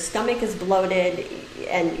know, your stomach is bloated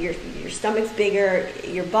and your stomach's bigger,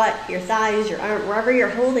 your butt, your thighs, your arm, wherever you're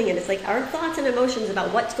holding it. It's like our thoughts and emotions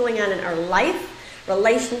about what's going on in our life,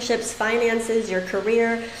 relationships, finances, your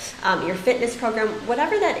career, your fitness program,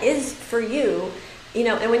 whatever that is for you.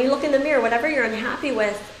 And when you look in the mirror, whatever you're unhappy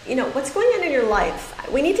with, what's going on in your life,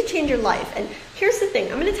 we need to change your life. And here's the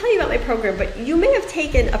thing, I'm going to tell you about my program, but you may have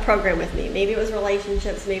taken a program with me. Maybe it was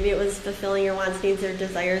relationships, maybe it was fulfilling your wants, needs, or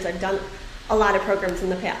desires. I've done a lot of programs in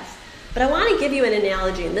the past. But I want to give you an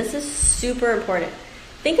analogy, and this is super important.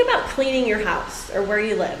 Think about cleaning your house or where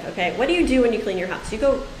you live, okay? What do you do when you clean your house? You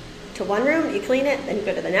go to one room, you clean it, then you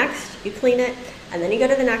go to the next, you clean it, and then you go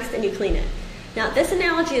to the next and you clean it. Now, this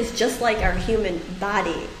analogy is just like our human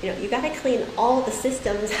body. You got to clean all the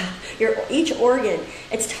systems, each organ.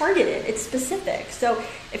 It's targeted, it's specific. So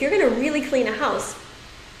if you're going to really clean a house,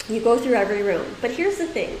 you go through every room. But here's the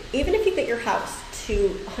thing, even if you get your house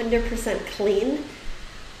to 100% clean,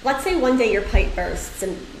 let's say one day your pipe bursts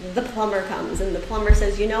and the plumber comes and the plumber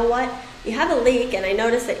says, you know what, you have a leak and I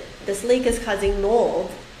notice that this leak is causing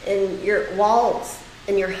mold in your walls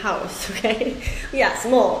in your house, okay? Yes,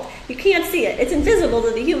 mold. You can't see it. It's invisible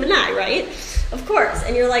to the human eye, right? Of course.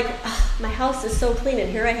 And you're like, oh, my house is so clean and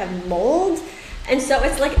here I have mold. And so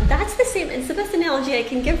it's like, that's the same, it's the best analogy I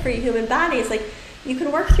can give for your human body. It's like, you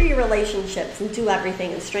can work through your relationships and do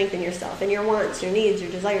everything and strengthen yourself and your wants, your needs,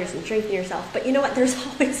 your desires, and strengthen yourself. But you know what? There's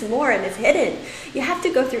always more and it's hidden. You have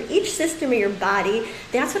to go through each system of your body.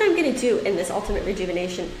 That's what I'm going to do in this Ultimate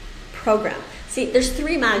Rejuvenation program. See, there's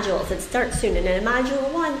 3 modules that start soon. And in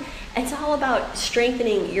module 1, it's all about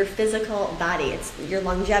strengthening your physical body. It's your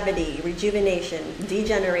longevity, rejuvenation,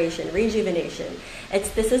 degeneration, rejuvenation.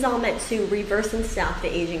 This is all meant to reverse and stop the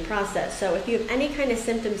aging process. So if you have any kind of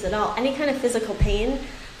symptoms at all, any kind of physical pain,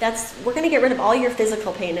 we're going to get rid of all your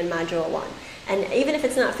physical pain in module 1. And even if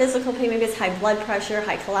it's not physical pain, maybe it's high blood pressure,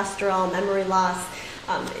 high cholesterol, memory loss,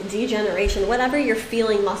 degeneration, whatever you're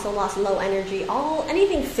feeling, muscle loss, low energy,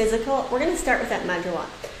 anything physical, we're going to start with that module 1.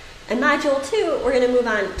 In module 2, we're going to move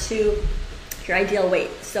on to your ideal weight.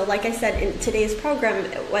 So like I said, in today's program,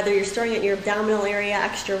 whether you're storing it in your abdominal area,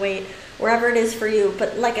 extra weight, wherever it is for you,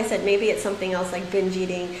 but like I said, maybe it's something else like binge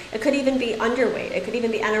eating. It could even be underweight. It could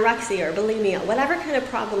even be anorexia or bulimia. Whatever kind of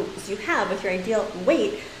problems you have with your ideal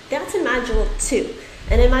weight, that's in module 2.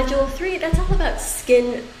 And in module 3, that's all about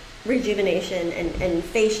skin rejuvenation and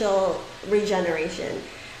facial regeneration.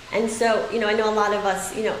 And so, I know a lot of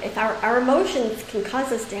us, if our emotions can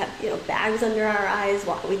cause us to have, bags under our eyes,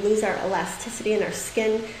 we lose our elasticity in our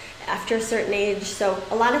skin after a certain age. So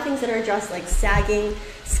a lot of things that are addressed like sagging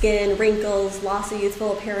skin, wrinkles, loss of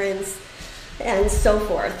youthful appearance, and so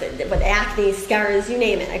forth. With acne, scars, you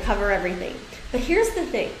name it, I cover everything. But here's the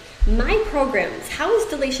thing. My programs, how is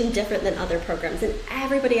deletion different than other programs? And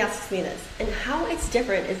everybody asks me this. And how it's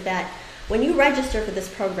different is that when you register for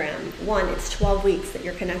this program, 1, it's 12 weeks that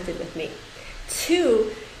you're connected with me.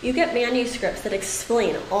 2, you get manuscripts that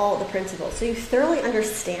explain all the principles. So you thoroughly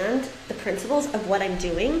understand the principles of what I'm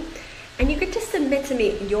doing. And you get to submit to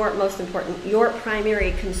me your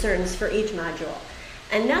primary concerns for each module.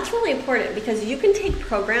 And that's really important because you can take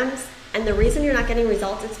programs and the reason you're not getting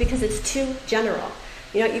results is because it's too general.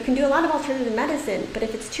 You can do a lot of alternative medicine, but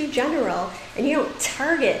if it's too general and you don't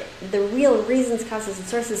target the real reasons, causes, and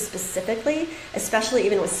sources specifically, especially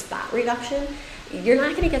even with spot reduction, you're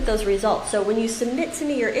not going to get those results. So when you submit to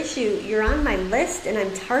me your issue, you're on my list and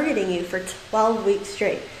I'm targeting you for 12 weeks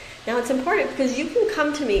straight. Now it's important because you can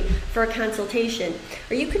come to me for a consultation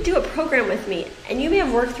or you could do a program with me and you may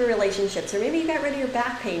have worked through relationships or maybe you got rid of your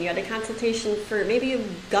back pain, you had a consultation for maybe you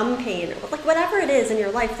have gum pain or like whatever it is in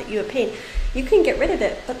your life that you have pain, you can get rid of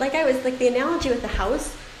it. But like the analogy with the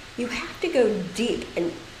house, you have to go deep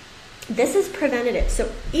and this is preventative.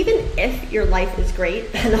 So even if your life is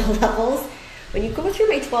great on all levels, when you go through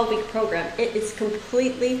my 12-week program, it is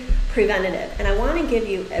completely preventative. And I want to give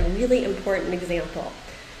you a really important example.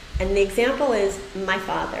 And the example is my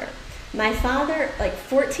father. My father, like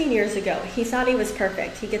 14 years ago, he thought he was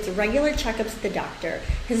perfect. He gets regular checkups at the doctor.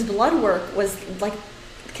 His blood work was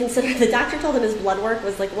the doctor told him his blood work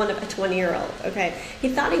was like one of a 20-year-old, okay? He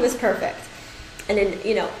thought he was perfect. And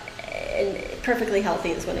perfectly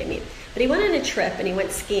healthy is what I mean. But he went on a trip and he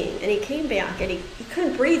went skiing and he came back and he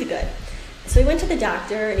couldn't breathe good. So he went to the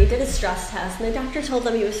doctor and he did a stress test and the doctor told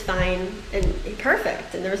him he was fine and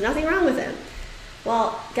perfect and there was nothing wrong with him.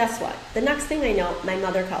 Well, guess what? The next thing I know, my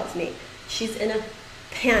mother calls me. She's in a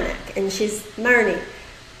panic, and she's, Marnie,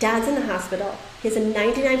 Dad's in the hospital. He has a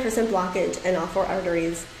 99% blockage in all 4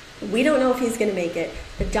 arteries. We don't know if he's going to make it.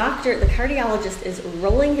 The cardiologist is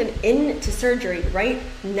rolling him into surgery right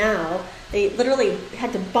now. They literally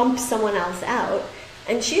had to bump someone else out,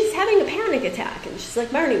 and she's having a panic attack. And she's like,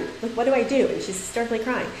 Marnie, what do I do? And she's hysterically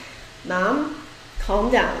crying. Mom,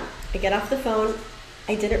 calm down. I get off the phone.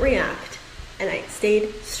 I didn't react. And I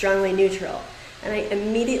stayed strongly neutral. And I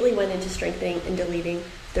immediately went into strengthening and deleting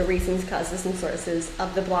the reasons, causes, and sources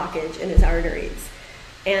of the blockage in his arteries.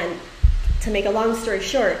 And to make a long story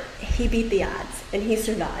short, he beat the odds and he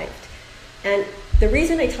survived. And the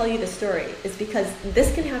reason I tell you this story is because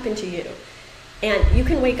this can happen to you. And you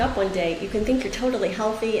can wake up one day, you can think you're totally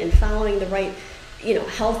healthy and following the right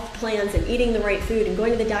health plans and eating the right food and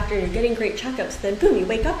going to the doctor and you're getting great checkups. Then boom, you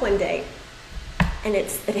wake up one day and it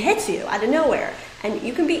hits you out of nowhere. And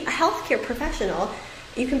you can be a healthcare professional,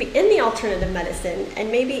 you can be in the alternative medicine,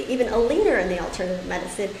 and maybe even a leader in the alternative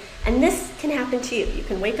medicine, and this can happen to you. You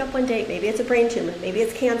can wake up one day, maybe it's a brain tumor, maybe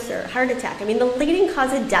it's cancer, heart attack. I mean, the leading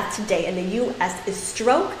cause of death today in the U.S. is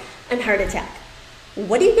stroke and heart attack.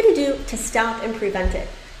 What are you going to do to stop and prevent it?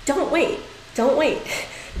 Don't wait. Don't wait.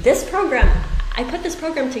 This program, I put this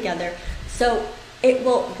program together so it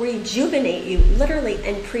will rejuvenate you literally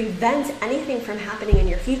and prevent anything from happening in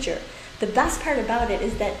your future. The best part about it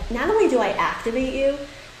is that not only do I activate you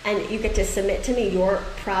and you get to submit to me your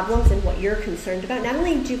problems and what you're concerned about, not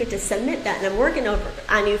only do you get to submit that, and I'm working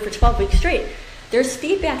on you for 12 weeks straight, there's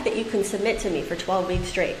feedback that you can submit to me for 12 weeks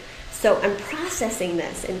straight. So I'm processing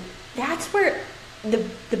this, and that's where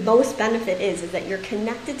the most benefit is that you're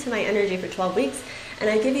connected to my energy for 12 weeks, and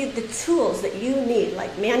I give you the tools that you need,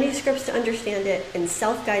 like manuscripts to understand it and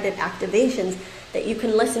self-guided activations that you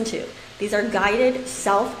can listen to. These are guided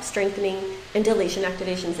self-strengthening and deletion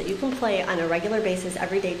activations that you can play on a regular basis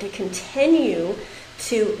every day to continue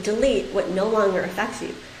to delete what no longer affects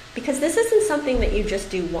you. Because this isn't something that you just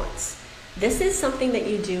do once. This is something that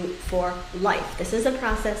you do for life. This is a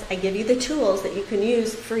process. I give you the tools that you can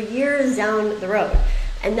use for years down the road,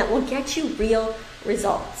 and that will get you real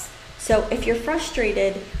results. So if you're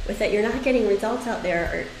frustrated with that you're not getting results out there,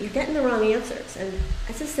 or you're getting the wrong answers, and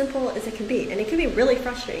it's as simple as it can be, and it can be really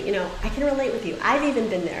frustrating. You know, I can relate with you. I've even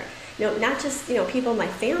been there. You know, not just, you know, people in my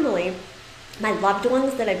family, my loved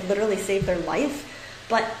ones that I've literally saved their life,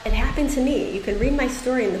 but it happened to me. You can read my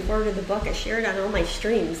story in the forward of the book. I share it on all my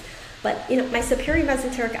streams. But, you know, my superior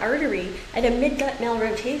mesenteric artery, I had a mid-gut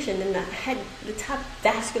malrotation, and the top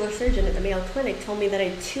vascular surgeon at the Mayo Clinic told me that I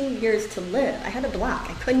had 2 years to live. I had a block.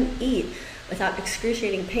 I couldn't eat without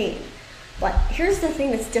excruciating pain. But here's the thing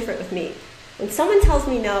that's different with me. When someone tells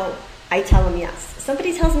me no, I tell them yes.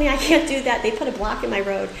 Somebody tells me I can't do that, they put a block in my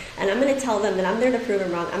road, and I'm going to tell them that I'm there to prove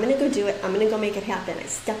them wrong. I'm going to go do it. I'm going to go make it happen. I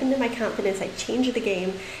step into my confidence. I change the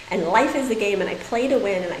game, and life is the game, and I play to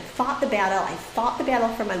win, and I fought the battle. I fought the battle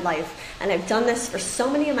for my life, and I've done this for so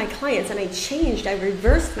many of my clients, and I changed. I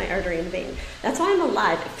reversed my artery and vein. That's why I'm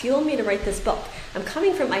alive. It fueled me to write this book. I'm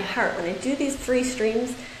coming from my heart. When I do these free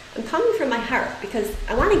streams, I'm coming from my heart because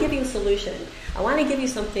I want to give you a solution. I want to give you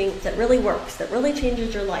something that really works, that really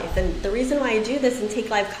changes your life. And the reason why I do this and take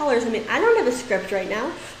live callers, I mean, I don't have a script right now.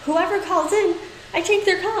 Whoever calls in, I take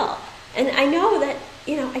their call. And I know that,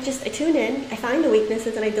 you know, I tune in, I find the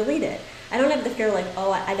weaknesses, and I delete it. I don't have the fear like,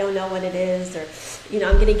 oh, I don't know what it is, or, you know,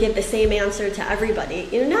 I'm going to give the same answer to everybody.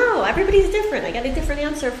 You know, no, everybody's different. I got a different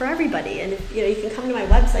answer for everybody. And, you know, you can come to my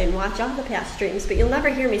website and watch all the past streams, but you'll never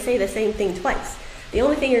hear me say the same thing twice. The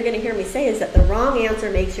only thing you're going to hear me say is that the wrong answer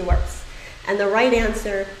makes you worse, and the right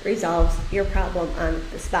answer resolves your problem on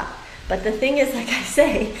the spot. But the thing is, like I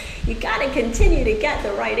say, you got to continue to get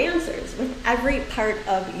the right answers with every part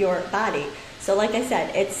of your body. So like I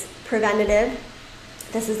said, it's preventative.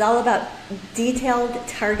 This is all about detailed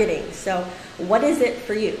targeting. So what is it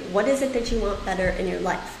for you? What is it that you want better in your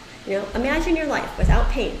life? You know, imagine your life without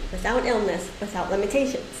pain, without illness, without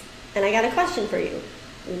limitations. And I got a question for you.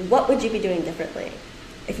 What would you be doing differently?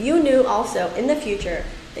 If you knew also in the future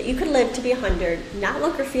that you could live to be 100, not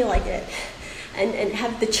look or feel like it, and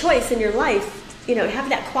have the choice in your life, you know, have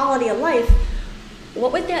that quality of life,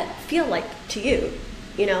 what would that feel like to you?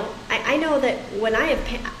 You know, I know that when I have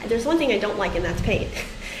pain, there's one thing I don't like, and that's pain.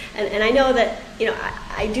 And I know that, you know,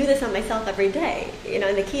 I do this on myself every day. You know,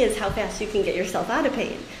 and the key is how fast you can get yourself out of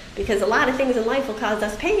pain. Because a lot of things in life will cause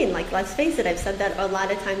us pain. Like, let's face it, I've said that a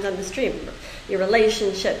lot of times on the stream. Your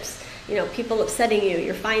relationships, you know, people upsetting you,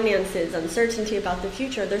 your finances, uncertainty about the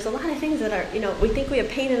future. There's a lot of things that are, you know, we think we have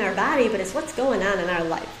pain in our body, but it's what's going on in our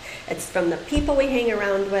life. It's from the people we hang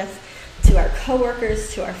around with, to our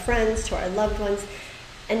coworkers, to our friends, to our loved ones.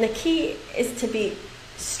 And the key is to be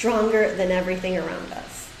stronger than everything around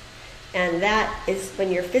us. And that is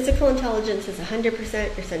when your physical intelligence is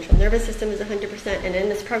 100%, your central nervous system is 100%, and in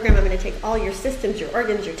this program I'm going to take all your systems, your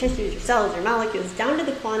organs, your tissues, your cells, your molecules, down to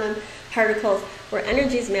the quantum particles where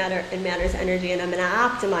energies matter and matter's energy, and I'm going to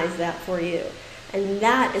optimize that for you. And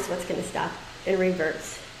that is what's going to stop and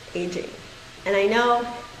reverse aging. And I know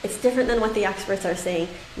it's different than what the experts are saying,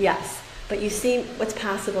 yes, but you see what's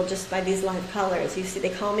possible just by these live callers. You see, they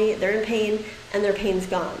call me, they're in pain, and their pain's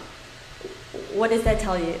gone. What does that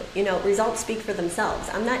tell you? You know, results speak for themselves.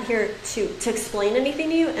 I'm not here to explain anything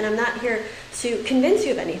to you, and I'm not here to convince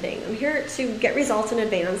you of anything. I'm here to get results in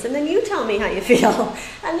advance, and then you tell me how you feel.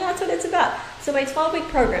 And that's what it's about. So my 12-week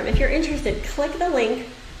program, if you're interested, click the link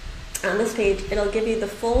on this page. It'll give you the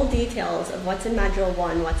full details of what's in Module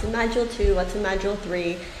 1, what's in Module 2, what's in Module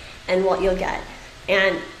 3, and what you'll get.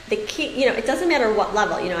 And the key, you know, it doesn't matter what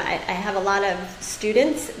level. You know, I have a lot of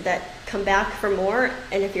students that come back for more,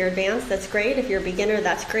 and if you're advanced, that's great. If you're a beginner,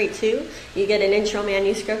 that's great too. You get an intro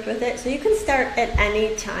manuscript with it, so you can start at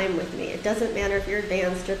any time with me. It doesn't matter if you're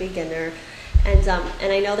advanced or beginner. And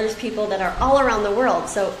I know there's people that are all around the world.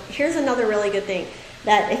 So here's another really good thing,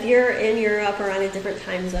 that if you're in Europe or on a different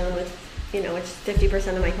time zone with which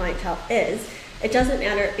 50% of my clientele is, it doesn't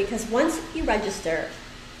matter, because once you register,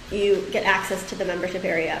 you get access to the membership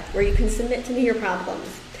area where you can submit to me your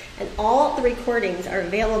problems. And all the recordings are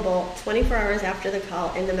available 24 hours after the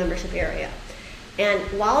call in the membership area. And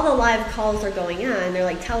while the live calls are going on, they're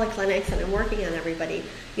like teleclinics and I'm working on everybody,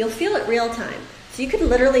 you'll feel it real time. So you could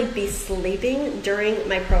literally be sleeping during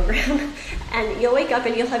my program and you'll wake up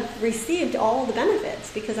and you'll have received all the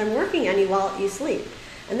benefits because I'm working on you while you sleep.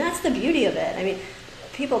 And that's the beauty of it. I mean,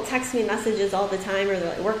 people text me messages all the time, or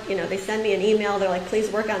they're like, they send me an email, they're like, please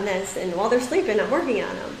work on this, and while they're sleeping, I'm working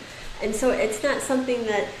on them. And so it's not something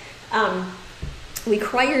that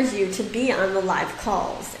requires you to be on the live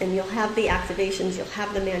calls, and you'll have the activations, you'll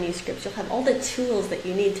have the manuscripts, you'll have all the tools that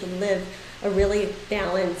you need to live a really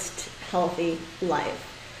balanced, healthy life.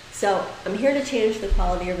 So I'm here to change the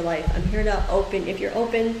quality of your life. I'm here to open, if you're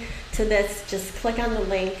open to this, just click on the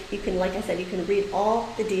link. You can, like I said, you can read all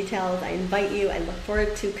the details. I invite you. I look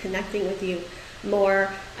forward to connecting with you more.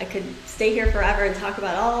 I could stay here forever and talk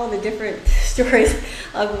about all the different stories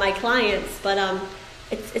of my clients, but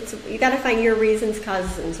it's you got to find your reasons,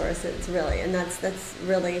 causes, and sources, really, and that's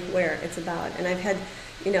really where it's about. And I've had,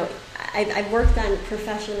 I've worked on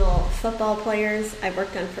professional football players. I've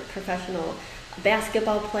worked on professional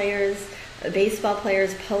basketball players, baseball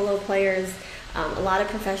players, polo players, a lot of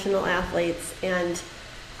professional athletes, and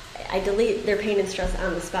I delete their pain and stress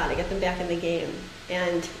on the spot. I get them back in the game.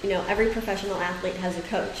 And every professional athlete has a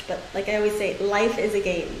coach, but like I always say, life is a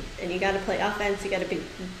game, and you got to play offense, you got to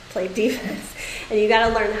play defense, and you got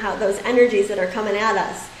to learn how those energies that are coming at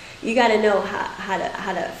us, you got to know how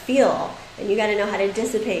to feel, and you got to know how to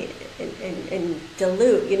dissipate and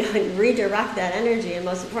dilute, and redirect that energy, and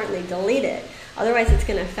most importantly, delete it. Otherwise, it's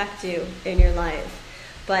going to affect you in your life.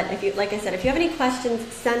 But if you, like I said, if you have any questions,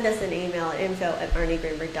 send us an email at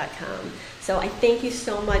info@arniegreenberg.com. So I thank you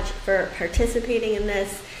so much for participating in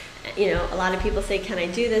this. A lot of people say, can I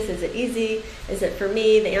do this? Is it easy? Is it for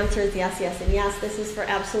me? The answer is yes, yes, and yes. This is for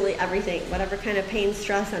absolutely everything. Whatever kind of pain,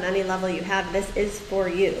 stress on any level you have, this is for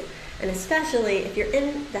you. And especially if you're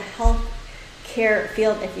in the health care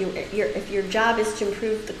field, if your job is to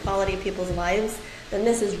improve the quality of people's lives, then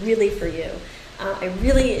this is really for you. I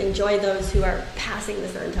really enjoy those who are passing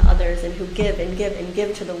this on to others and who give and give and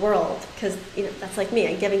give to the world, because that's like me.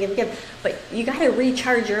 I give and give and give. But you got to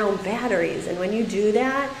recharge your own batteries, and when you do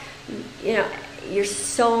that, you're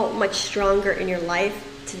so much stronger in your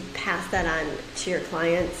life to pass that on to your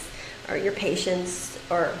clients or your patients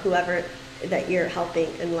or whoever that you're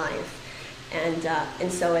helping in life.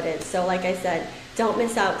 And so it is. So like I said, don't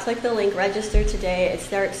miss out. Click the link, register today. It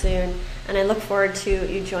starts soon, and I look forward to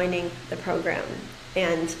you joining the program.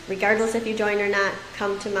 And regardless if you join or not,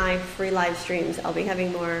 come to my free live streams. I'll be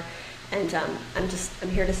having more, and I'm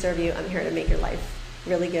here to serve you. I'm here to make your life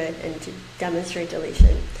really good and to demonstrate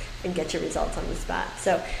deletion and get your results on the spot.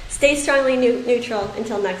 So stay strongly neutral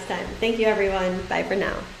until next time. Thank you, everyone. Bye for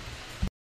now.